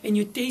that and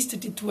you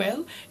tasted it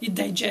well, it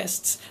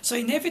digests. So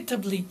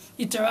inevitably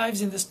it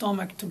arrives in the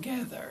stomach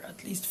together,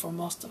 at least for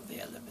most of the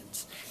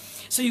elements.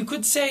 So you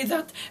could say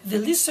that the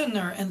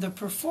listener and the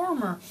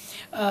performer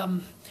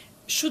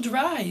should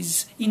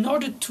rise in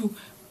order to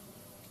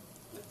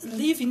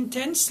live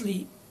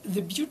intensely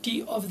the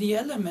beauty of the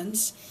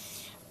elements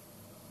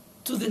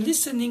to the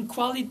listening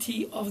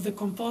quality of the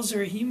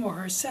composer, him or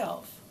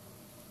herself,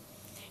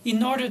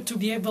 in order to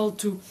be able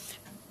to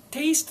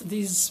taste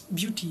these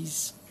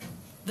beauties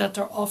that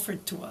are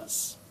offered to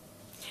us,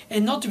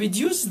 and not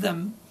reduce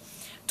them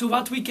to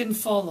what we can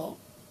follow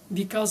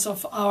because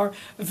of our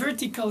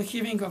vertical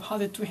hearing of how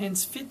the two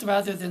hands fit,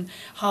 rather than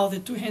how the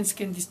two hands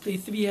can display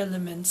three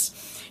elements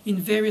in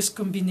various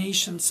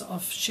combinations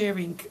of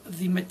sharing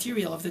the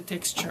material of the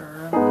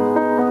texture.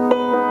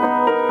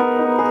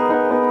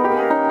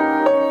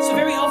 So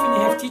very often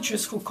you have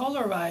teachers who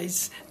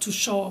colorize to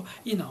show,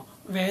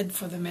 red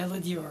for the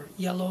melody, or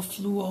yellow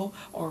fluo,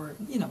 or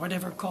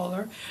whatever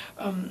color,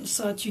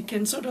 so that you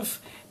can sort of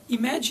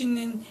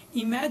imagine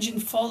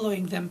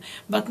following them,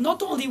 but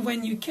not only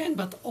when you can,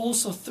 but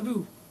also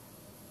through.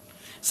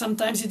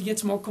 Sometimes it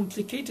gets more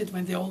complicated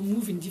when they all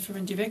move in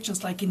different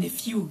directions, like in a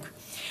fugue.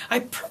 I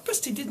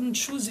purposely didn't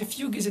choose a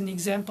fugue as an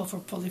example for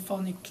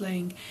polyphonic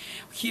playing,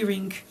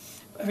 hearing,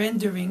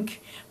 rendering,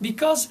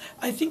 because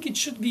I think it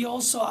should be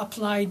also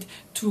applied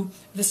to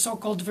the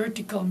so-called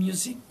vertical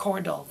music,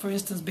 chordal. For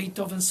instance,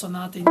 Beethoven's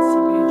sonata in C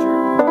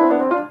major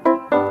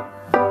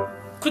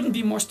couldn't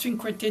be more string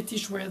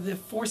quartet-ish, where the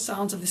four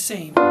sounds are the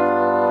same,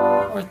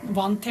 or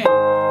 110.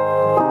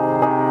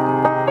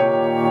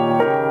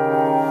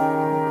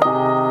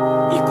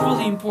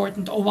 Equally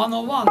important, or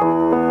 101.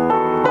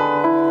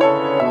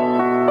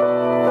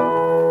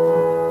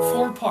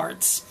 4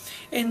 parts.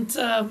 And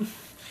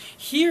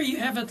here you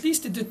have at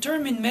least a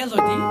determined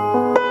melody,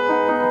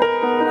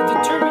 a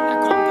determined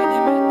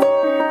accompaniment,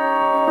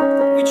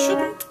 which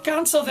shouldn't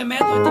cancel the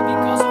melody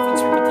because of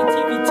its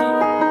repetitivity.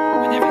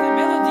 Whenever the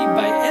melody,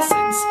 by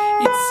essence,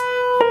 it's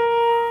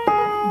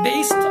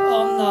based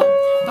on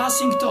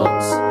passing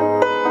tones,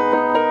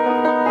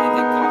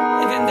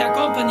 and then the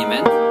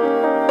accompaniment,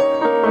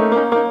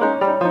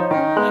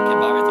 like a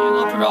baritone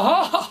opera.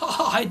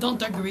 I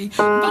don't agree, but I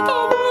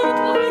would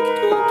like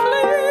to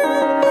play.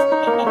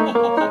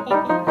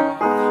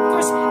 Of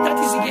course, that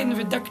is again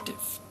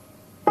reductive.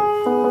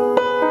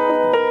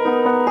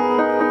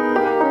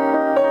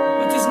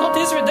 But it's not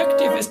as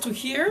reductive as to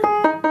hear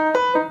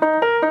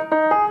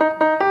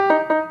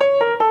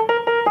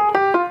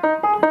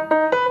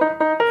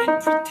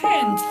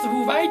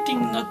through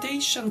writing,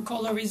 notation,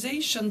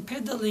 colorization,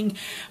 pedaling,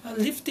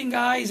 lifting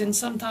eyes, and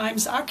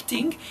sometimes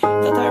acting,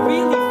 that I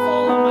really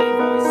follow my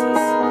voices.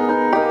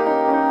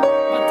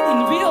 But in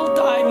real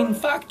time, in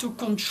fact, to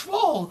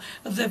control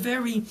the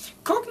very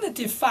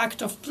cognitive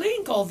fact of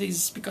playing all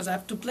these, because I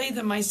have to play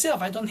them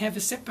myself. I don't have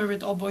a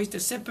separate oboist, a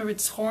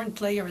separate horn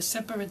player, a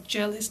separate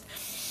cellist.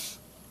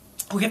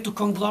 We have to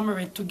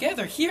conglomerate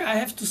together. Here I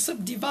have to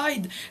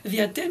subdivide the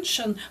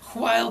attention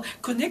while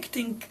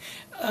connecting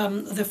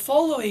the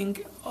follow-up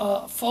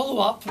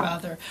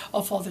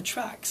of all the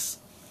tracks,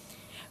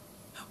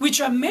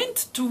 which are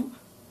meant to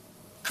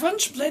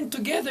crunch blend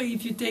together.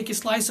 If you take a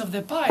slice of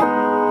the pie,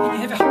 and you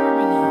have a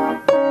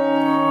harmony.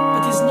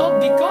 But it's not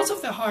because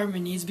of the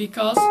harmony, it's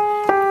because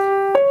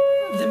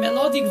the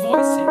melodic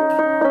voicing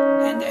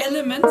and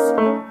elements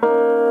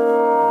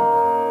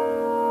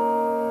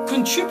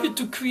contribute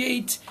to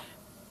create,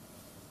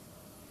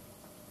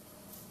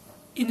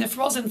 in a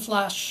frozen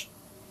flash,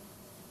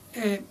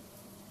 a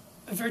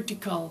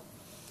vertical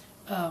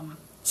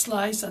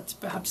slice that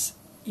perhaps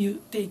you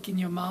take in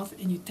your mouth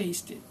and you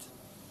taste it.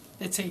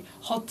 Let's say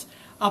hot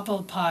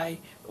apple pie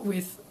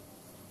with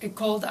a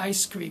cold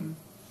ice cream,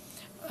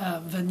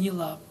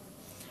 vanilla,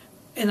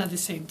 and at the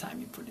same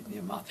time you put it in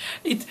your mouth.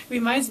 It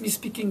reminds me,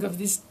 speaking of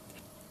these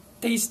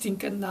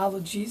tasting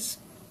analogies,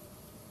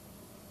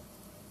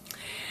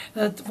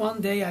 that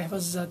one day I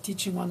was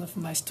teaching one of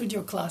my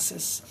studio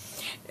classes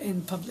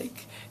in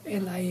public,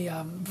 and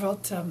I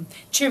brought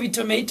cherry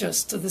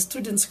tomatoes to the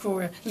students who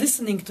were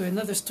listening to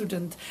another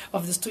student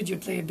of the studio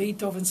play a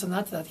Beethoven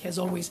sonata that has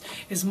always,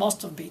 as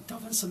most of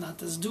Beethoven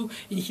sonatas do,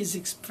 in his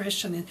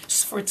expression in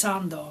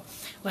sforzando,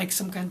 like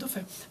some kind of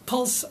a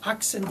pulse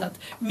accent that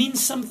means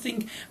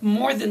something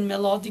more than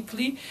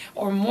melodically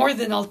or more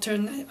than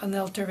an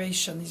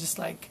alteration. It's just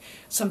like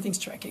something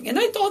striking. And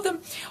I told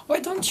them, why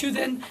don't you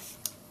then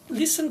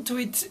listen to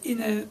it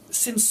in a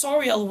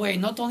sensorial way,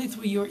 not only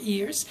through your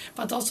ears,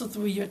 but also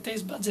through your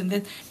taste buds, and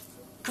then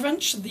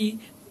crunch the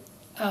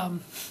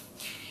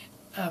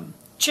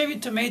cherry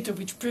tomato,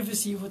 which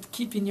previously you would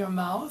keep in your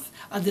mouth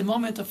at the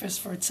moment of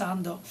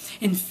sforzando,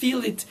 and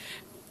feel it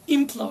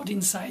implode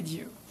inside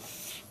you.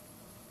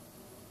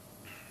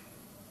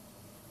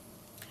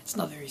 It's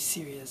not very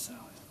serious,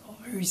 or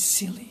very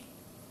silly.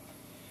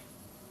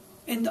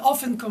 And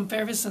often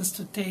comparisons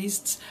to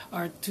tastes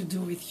are to do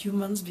with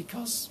humans,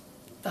 because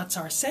that's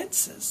our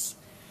senses.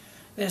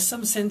 There are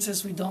some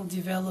senses we don't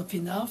develop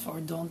enough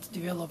or don't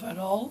develop at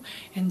all,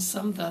 and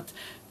some that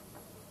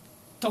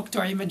talk to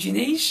our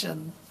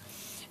imagination.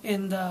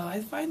 And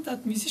I find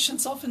that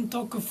musicians often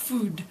talk of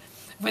food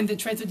when they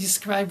try to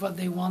describe what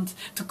they want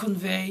to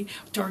convey,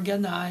 to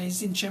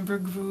organize in chamber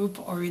group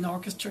or in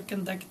orchestra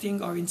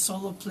conducting or in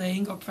solo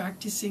playing or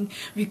practicing,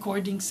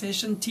 recording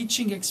session,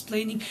 teaching,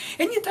 explaining.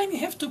 Anytime you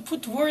have to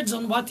put words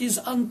on what is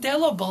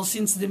untellable,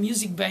 since the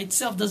music by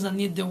itself doesn't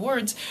need the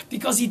words,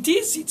 because it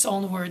is its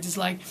own word. It's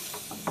like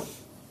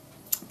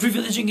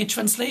privileging a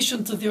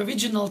translation to the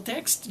original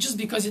text just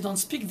because you don't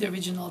speak the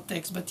original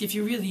text. But if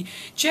you really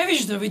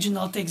cherish the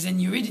original text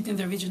and you read it in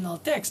the original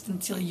text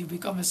until you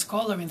become a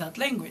scholar in that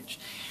language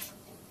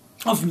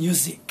of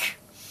music,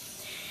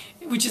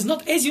 which is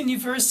not as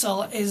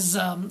universal as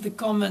the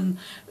common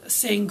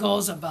saying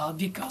goes about,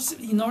 because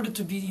in order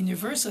to be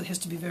universal it has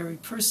to be very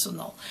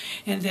personal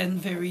and then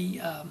very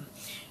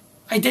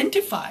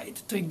identified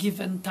to a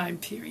given time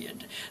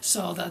period,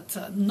 so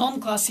that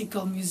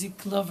non-classical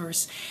music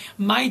lovers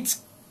might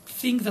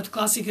think that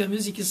classical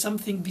music is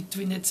something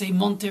between, let's say,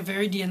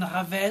 Monteverdi and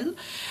Ravel,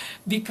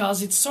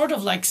 because it's sort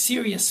of like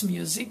serious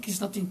music.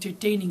 It's not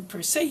entertaining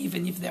per se,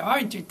 even if there are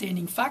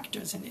entertaining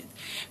factors in it,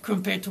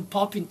 compared to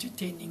pop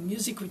entertaining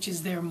music, which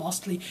is there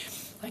mostly.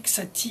 Like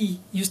Satie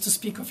used to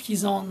speak of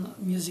his own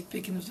music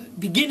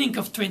beginning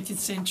of 20th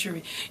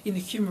century in a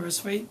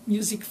humorous way,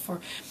 music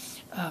for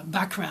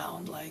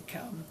background, like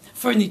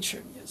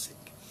furniture music.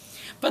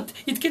 But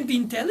it can be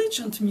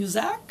intelligent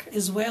music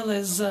as well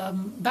as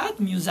bad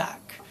music.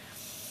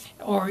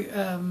 Or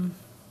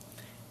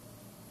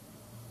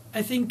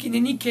I think in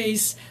any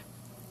case,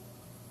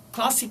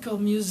 classical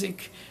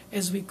music,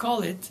 as we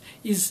call it,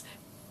 is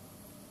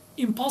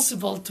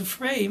impossible to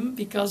frame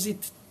because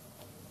it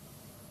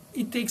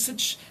takes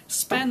such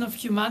span of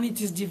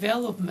humanity's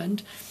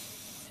development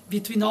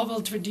between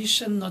oral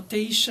tradition,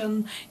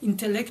 notation,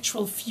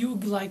 intellectual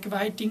fugue-like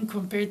writing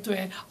compared to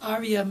an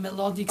aria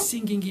melodic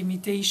singing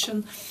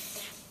imitation.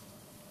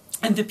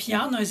 And the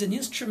piano as an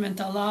instrument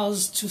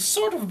allows to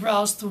sort of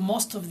browse through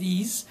most of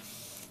these,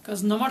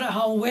 because no matter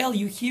how well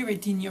you hear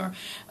it in your,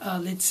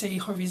 let's say,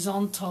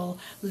 horizontal,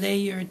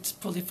 layered,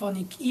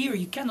 polyphonic ear,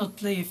 you cannot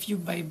play a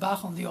fugue by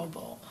Bach on the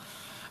oboe,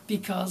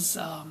 because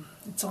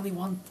it's only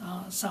one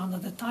sound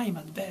at a time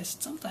at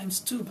best, sometimes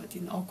two, but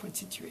in awkward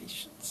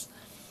situations.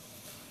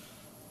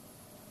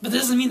 But it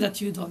doesn't mean that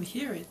you don't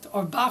hear it.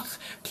 Or Bach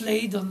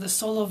played on the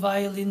solo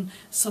violin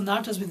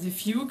sonatas with the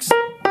fugues.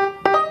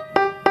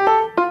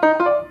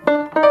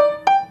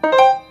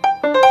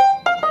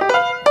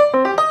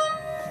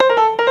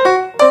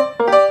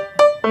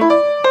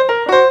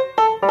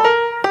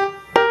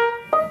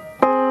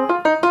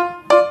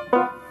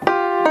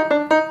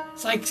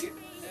 It's like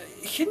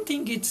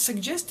hinting it,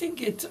 suggesting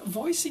it,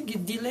 voicing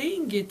it,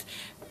 delaying it.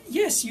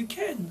 Yes, you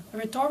can.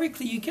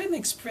 Rhetorically, you can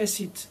express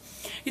it.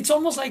 It's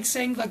almost like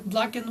saying like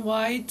black and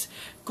white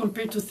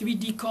compared to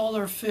 3D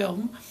color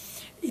film.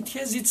 It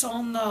has its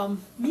own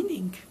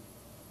meaning.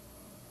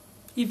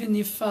 Even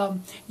if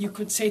you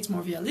could say it's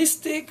more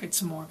realistic,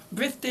 it's more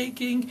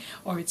breathtaking,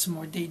 or it's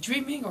more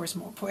daydreaming, or it's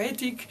more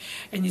poetic,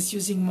 and it's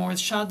using more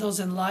shadows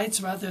and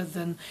lights rather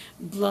than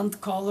blunt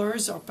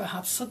colors, or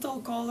perhaps subtle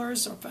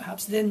colors, or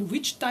perhaps then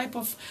which type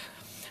of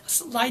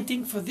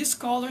lighting for these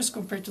colors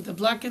compared to the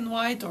black and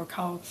white, or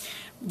how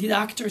did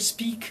actors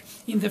speak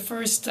in the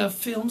first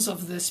films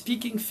of the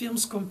speaking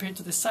films compared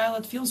to the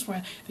silent films,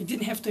 where they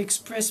didn't have to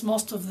express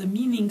most of the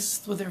meanings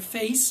through their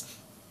face,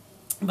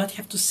 but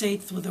have to say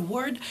it through the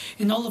word,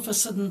 and all of a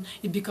sudden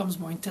it becomes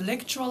more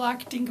intellectual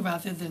acting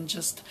rather than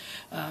just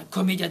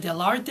commedia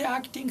dell'arte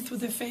acting through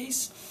the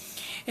face.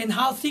 And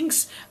how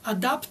things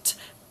adapt,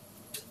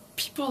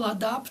 people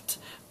adapt,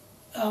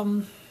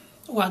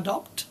 or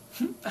adopt,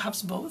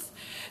 perhaps both,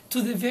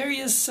 to the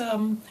various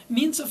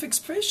means of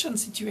expression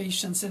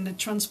situations, and the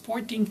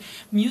transporting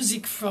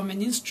music from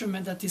an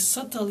instrument that is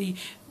subtly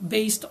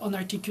based on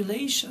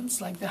articulations,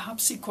 like the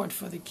harpsichord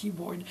for the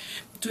keyboard,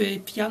 to a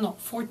piano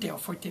forte or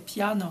forte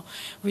piano,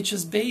 which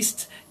is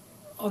based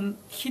on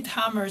hit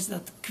hammers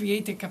that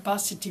create a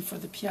capacity for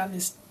the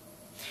pianist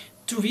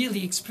to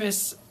really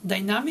express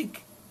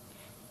dynamic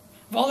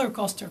roller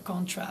coaster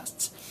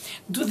contrasts.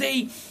 Do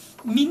they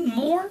mean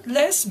more,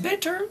 less,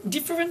 better,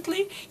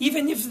 differently,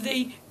 even if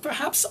they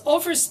perhaps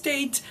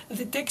overstate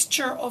the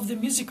texture of the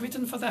music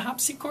written for the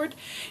harpsichord?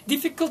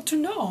 Difficult to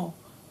know.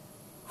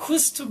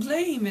 Who's to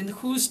blame and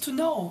who's to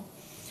know?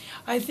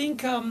 I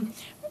think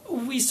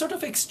we sort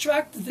of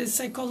extract the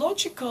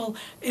psychological,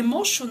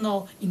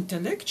 emotional,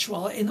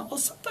 intellectual, and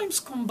sometimes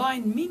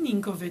combined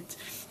meaning of it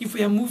if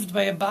we are moved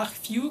by a Bach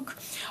fugue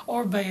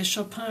or by a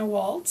Chopin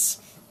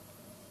waltz,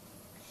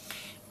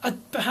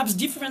 at perhaps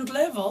different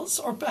levels,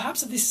 or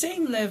perhaps at the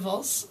same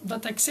levels,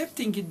 but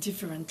accepting it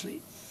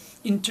differently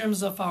in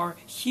terms of our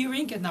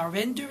hearing and our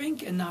rendering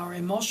and our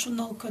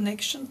emotional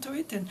connection to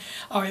it, and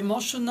our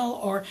emotional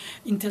or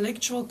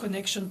intellectual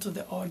connection to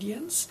the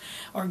audience,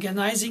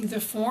 organizing the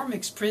form,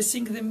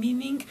 expressing the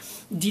meaning,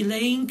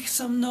 delaying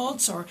some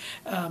notes, or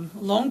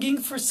longing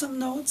for some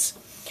notes.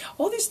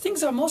 All these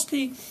things are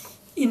mostly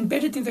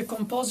embedded in the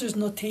composer's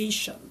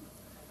notation.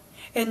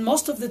 And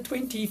most of the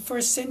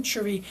 21st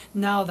century,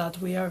 now that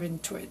we are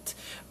into it,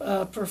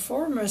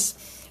 performers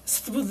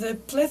through the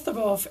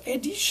plethora of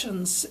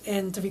editions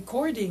and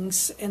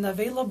recordings and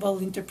available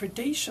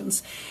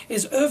interpretations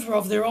as oeuvre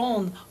of their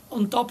own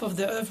on top of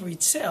the oeuvre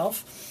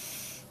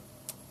itself,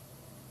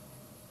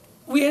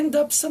 we end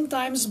up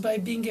sometimes by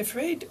being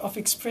afraid of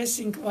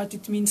expressing what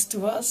it means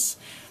to us,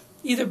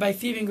 either by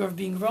fearing of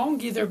being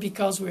wrong, either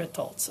because we are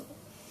told so.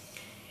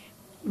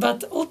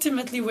 But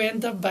ultimately we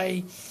end up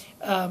by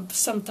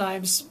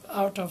sometimes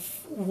out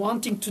of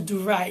wanting to do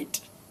right,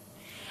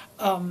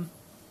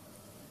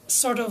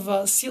 sort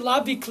of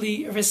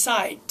syllabically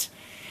recite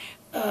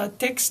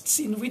texts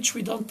in which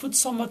we don't put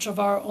so much of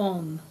our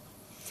own.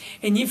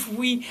 And if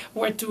we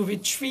were to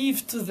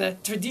retrieve to the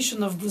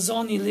tradition of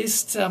Busoni,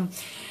 Liszt,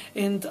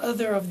 and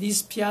other of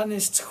these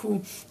pianists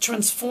who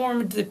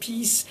transformed the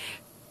piece,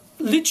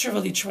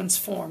 literally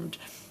transformed,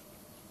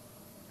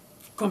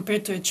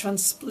 compared to a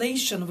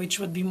translation, which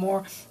would be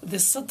more the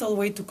subtle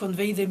way to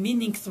convey the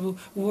meaning through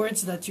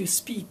words that you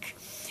speak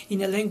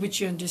in a language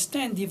you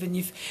understand, even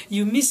if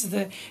you miss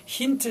the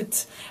hinted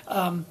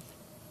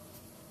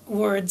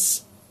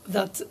words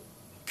that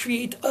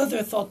create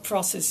other thought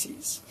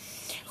processes,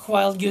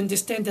 while you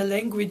understand a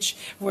language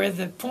where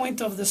the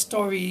point of the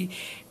story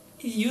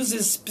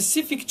uses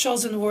specific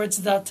chosen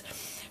words that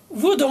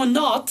would or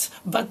not,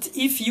 but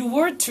if you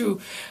were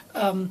to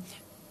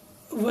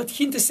would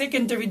hint a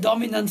secondary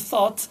dominant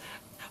thought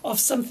of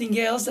something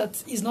else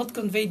that is not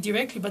conveyed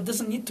directly but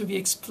doesn't need to be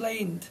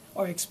explained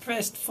or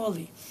expressed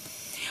fully.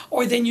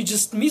 Or then you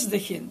just miss the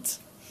hint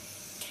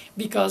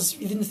because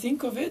you didn't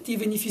think of it,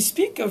 even if you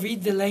speak or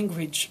read the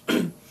language.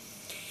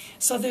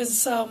 So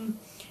there's,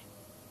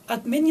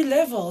 at many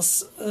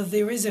levels,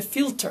 there is a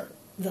filter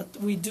that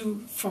we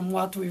do from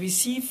what we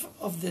receive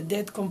of the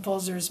dead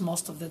composers,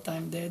 most of the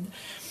time dead,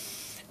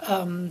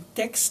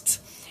 text,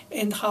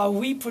 and how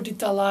we put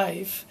it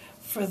alive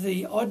for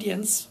the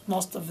audience,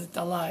 most of it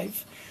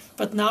alive.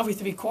 But now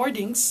with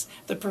recordings,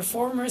 the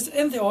performers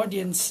and the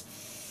audience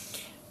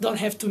don't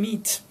have to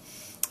meet.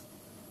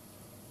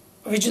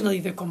 Originally,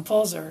 the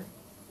composer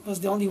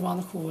was the only one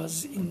who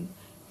was in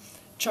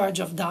charge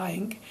of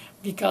dying,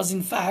 because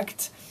in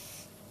fact,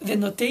 the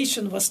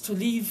notation was to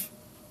leave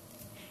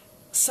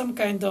some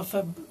kind of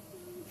a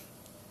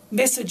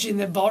message in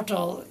a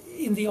bottle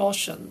in the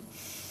ocean.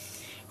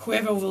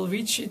 Whoever will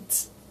reach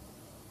it,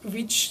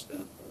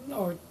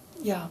 well,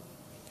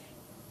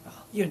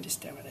 you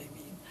understand what I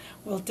mean,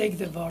 will take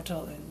the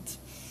bottle and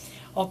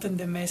open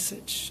the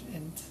message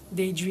and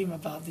daydream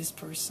about this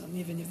person,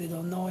 even if they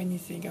don't know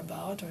anything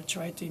about or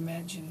try to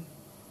imagine.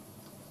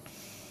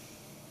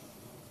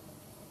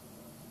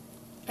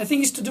 I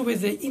think it's to do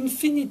with the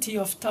infinity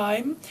of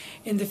time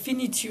and the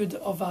finitude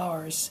of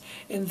hours,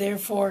 and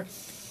therefore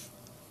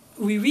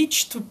we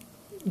reach to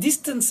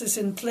distances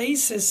and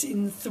places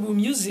through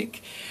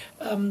music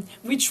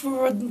which we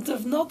would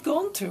have not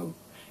gone to,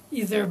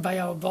 either by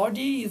our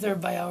body, either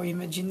by our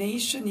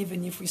imagination,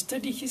 even if we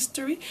study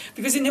history.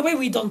 Because in a way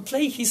we don't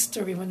play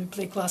history when we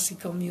play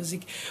classical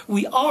music.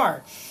 We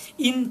are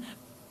in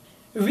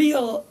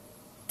real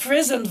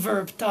present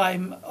verb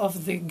time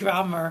of the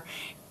grammar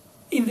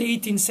in the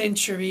 18th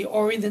century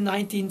or in the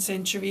 19th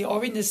century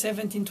or in the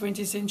 17th,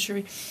 20th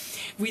century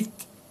with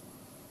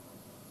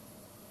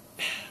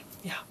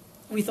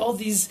all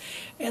these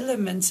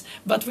elements,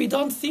 but we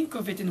don't think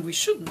of it, and we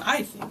shouldn't,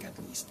 I think at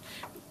least,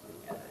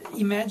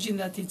 imagine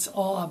that it's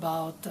all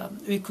about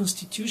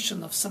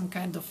reconstitution of some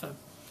kind of a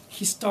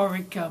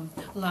historic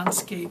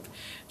landscape.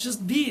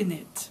 Just be in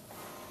it.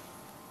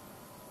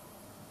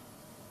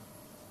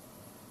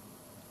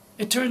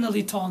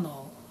 Eternally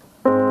tonal.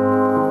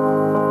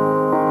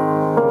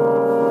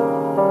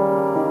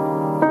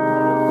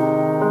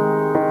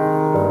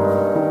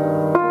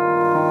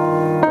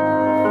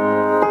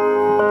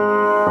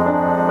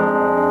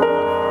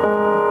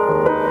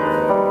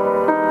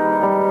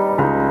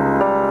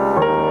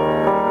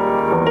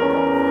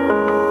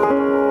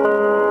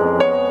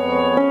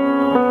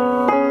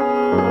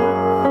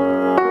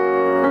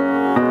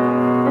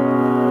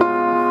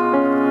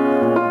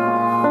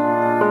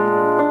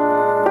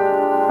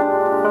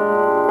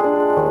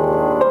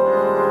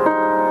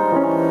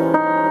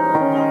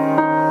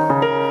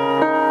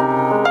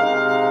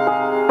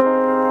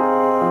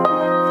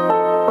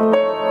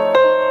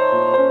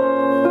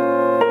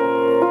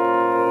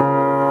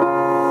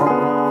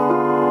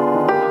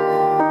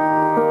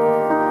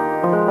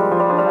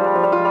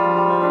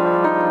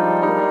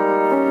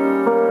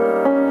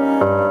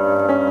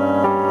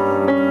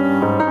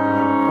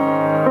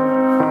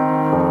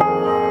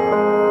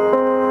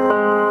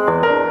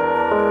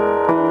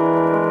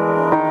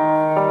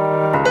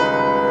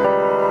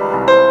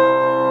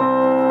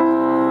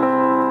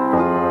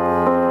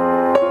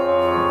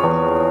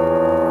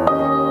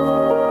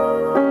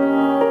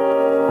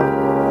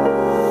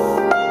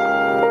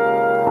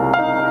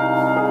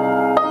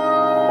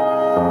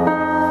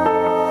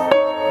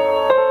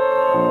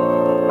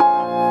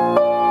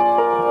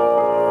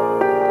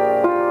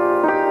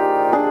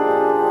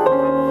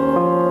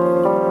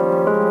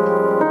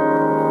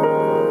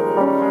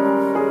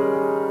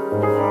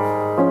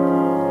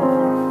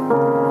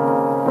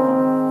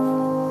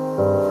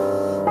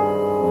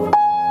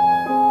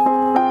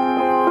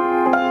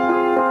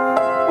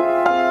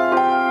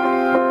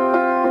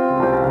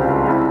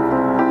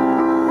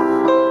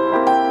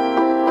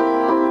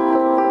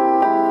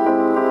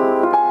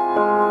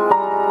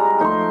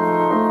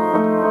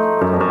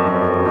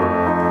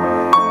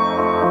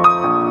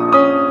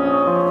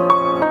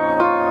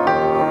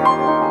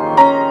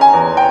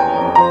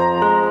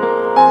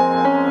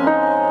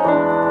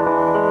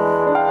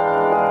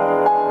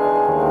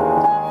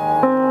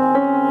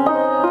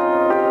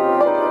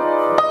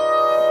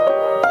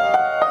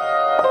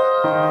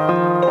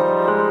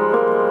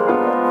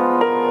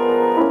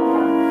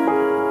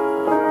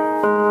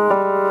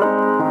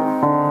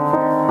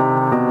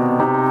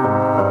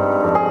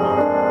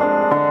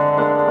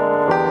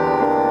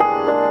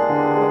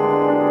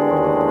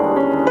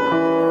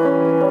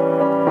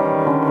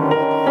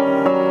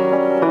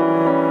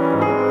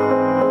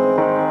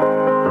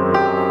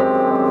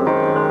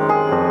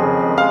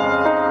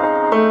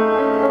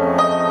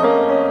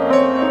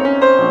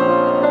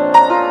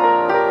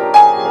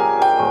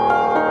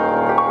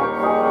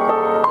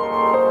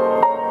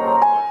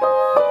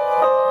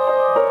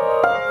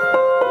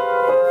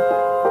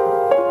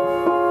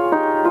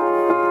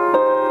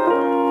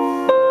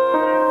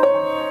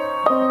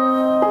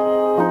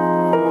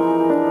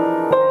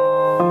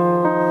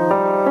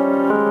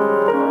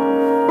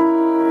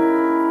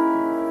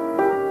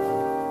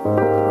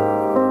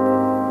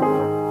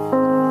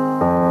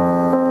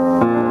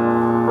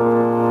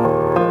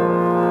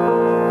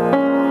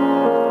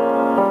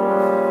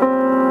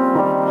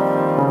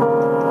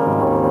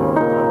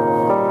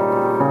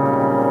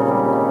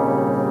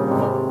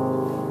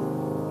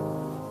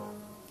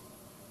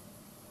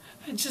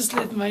 I just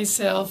let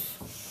myself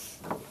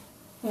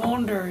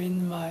wander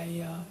in my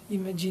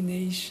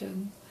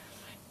imagination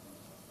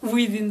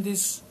within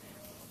this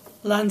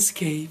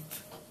landscape.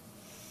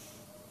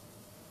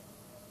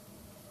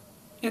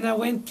 And I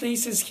went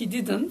places he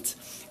didn't.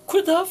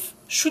 Could have,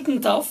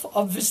 shouldn't have,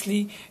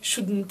 obviously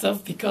shouldn't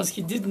have because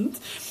he didn't.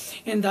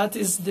 And that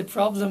is the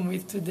problem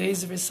with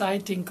today's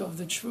reciting of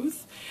the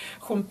truth,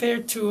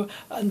 compared to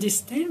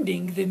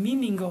understanding the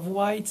meaning of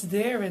why it's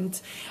there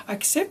and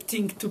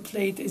accepting to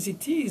play it as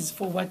it is,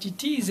 for what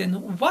it is,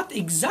 and what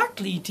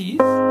exactly it is,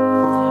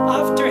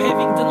 after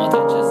having done what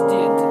I just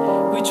did,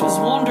 which was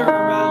wander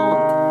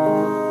around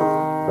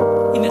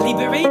in a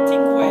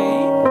liberating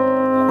way,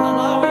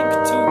 allowing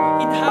to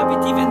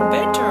inhabit even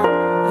better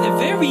the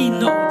very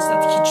notes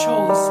that he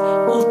chose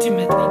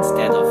ultimately,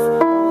 instead of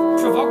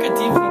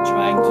provocatively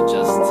trying to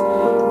just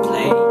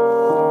play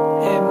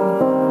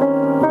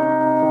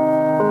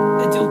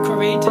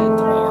adulterated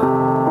or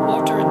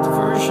altered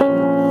version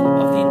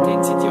of the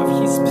intensity of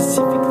his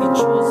specifically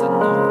chosen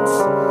notes.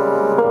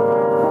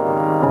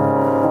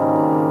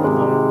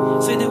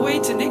 So in a way,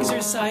 it's an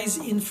exercise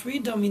in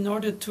freedom in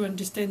order to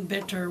understand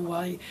better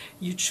why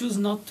you choose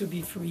not to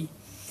be free,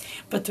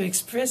 but to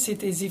express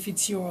it as if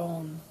it's your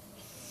own.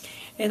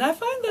 And I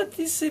find that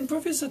this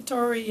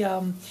improvisatory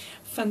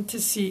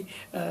fantasy,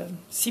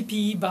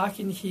 C.P.E. Bach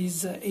in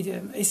his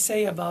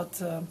essay about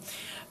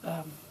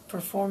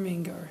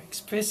performing or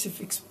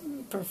expressive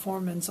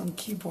performance on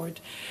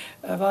keyboard,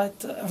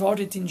 wrote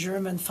it in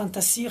German,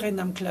 Fantasieren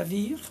am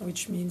Klavier,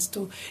 which means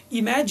to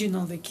imagine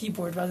on the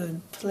keyboard rather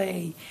than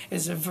play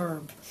as a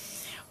verb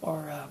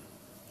or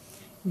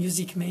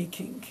music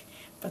making,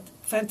 but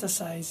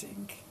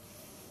fantasizing,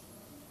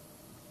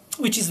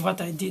 which is what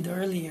I did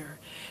earlier.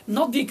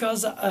 Not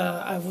because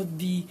I would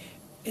be,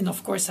 and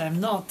of course I'm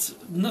not,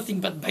 nothing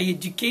but by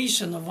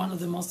education of one of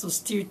the most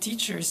austere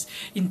teachers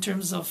in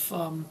terms of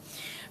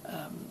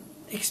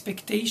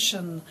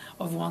expectation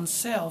of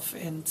oneself,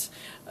 and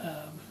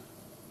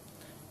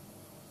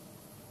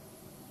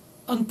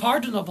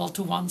unpardonable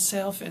to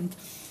oneself. And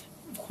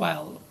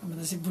while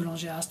Mlle.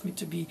 Boulanger asked me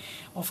to be,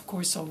 of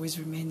course, always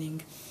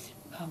remaining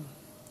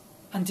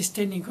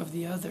understanding of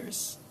the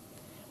others,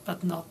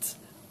 but not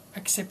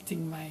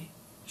accepting my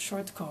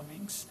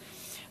shortcomings.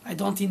 I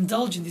don't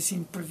indulge in this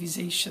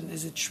improvisation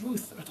as a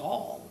truth at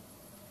all.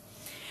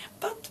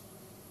 But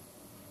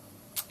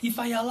if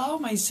I allow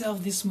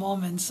myself these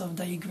moments of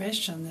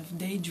digression, of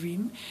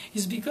daydream,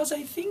 is because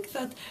I think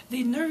that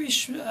they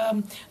nourish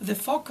the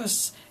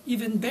focus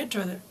even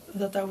better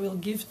that I will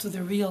give to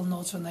the real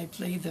notes when I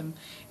play them,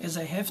 as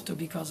I have to,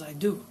 because I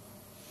do,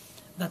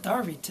 that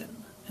are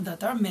written and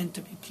that are meant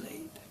to be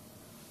played.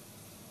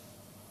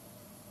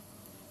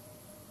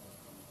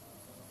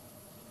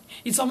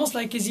 It's almost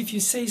like as if you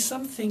say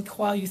something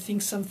while you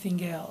think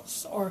something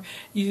else, or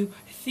you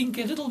think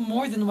a little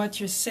more than what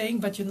you're saying,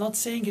 but you're not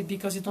saying it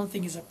because you don't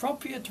think it's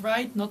appropriate,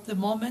 right? Not the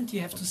moment.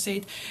 You have to say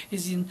it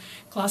as in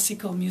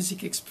classical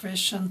music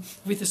expression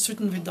with a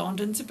certain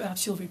redundancy.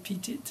 Perhaps you'll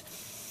repeat it.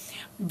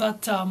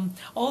 But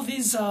all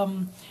these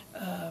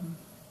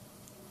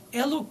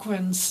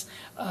eloquence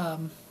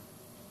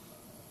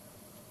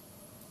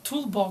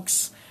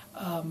toolbox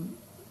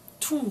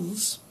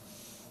tools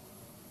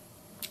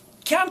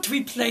can't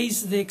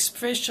replace the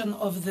expression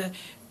of the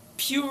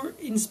pure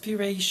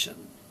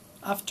inspiration.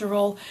 After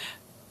all,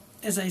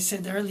 as I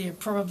said earlier,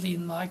 probably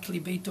and likely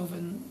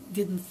Beethoven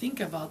didn't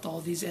think about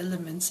all these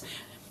elements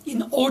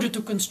in order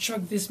to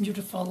construct this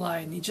beautiful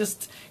line. It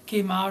just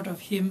came out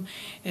of him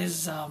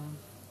as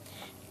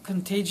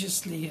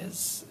contagiously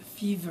as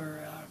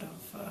fever out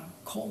of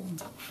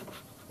cold.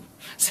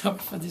 Sorry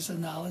for this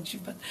analogy,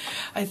 but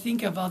I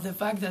think about the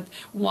fact that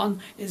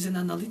one is an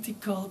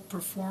analytical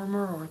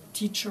performer or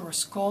teacher or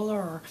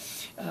scholar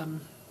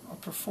or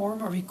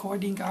performer,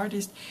 recording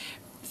artist,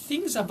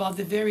 thinks about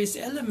the various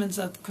elements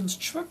that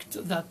construct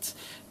that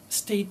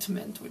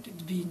statement, would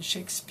it be in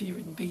Shakespeare,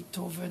 in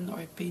Beethoven, or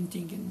a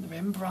painting in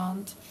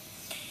Rembrandt.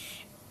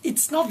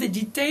 It's not the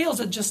details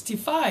that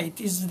justify it,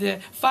 it's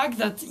the fact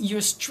that you're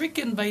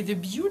stricken by the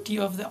beauty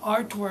of the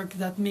artwork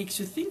that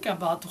makes you think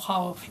about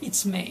how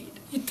it's made.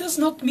 It does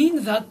not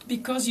mean that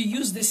because you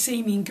use the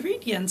same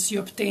ingredients, you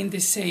obtain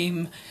the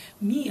same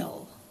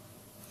meal.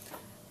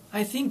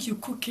 I think you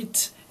cook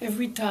it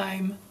every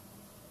time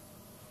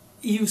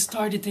you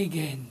start it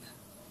again.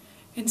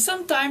 And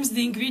sometimes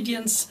the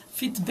ingredients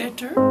fit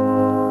better,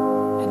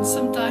 and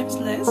sometimes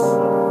less,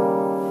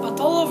 but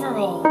all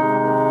overall,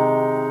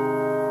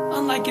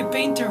 unlike a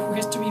painter who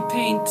has to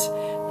repaint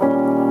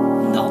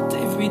not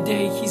every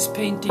day he's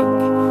painting,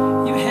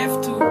 you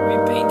have to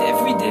repaint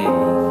every day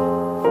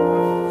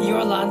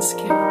your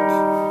landscape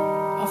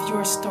of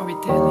your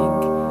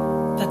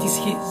storytelling that is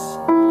his.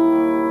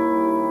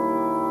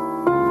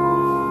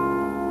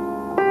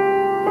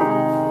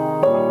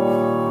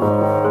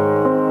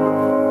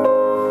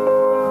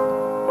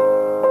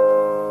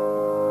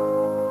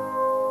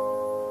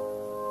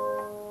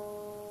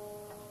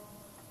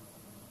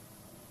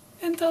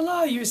 And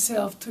allow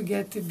yourself to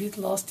get a bit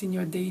lost in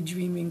your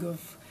daydreaming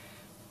of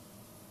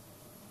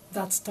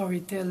that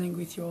storytelling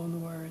with your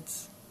own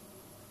words.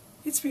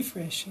 It's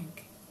refreshing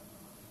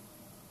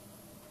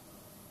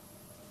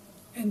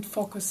and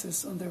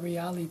focuses on the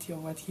reality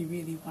of what he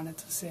really wanted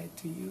to say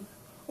to you,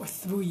 or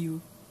through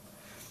you,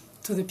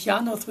 to the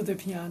piano through the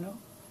piano,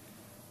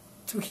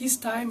 to his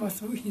time or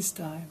through his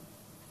time.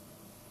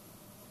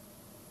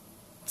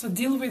 So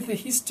deal with the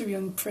history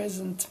on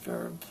present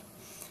verb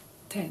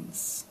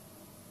tense.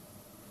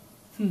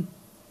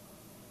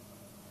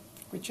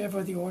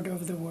 Whichever the order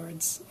of the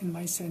words in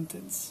my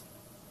sentence.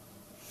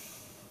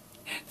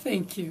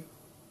 Thank you.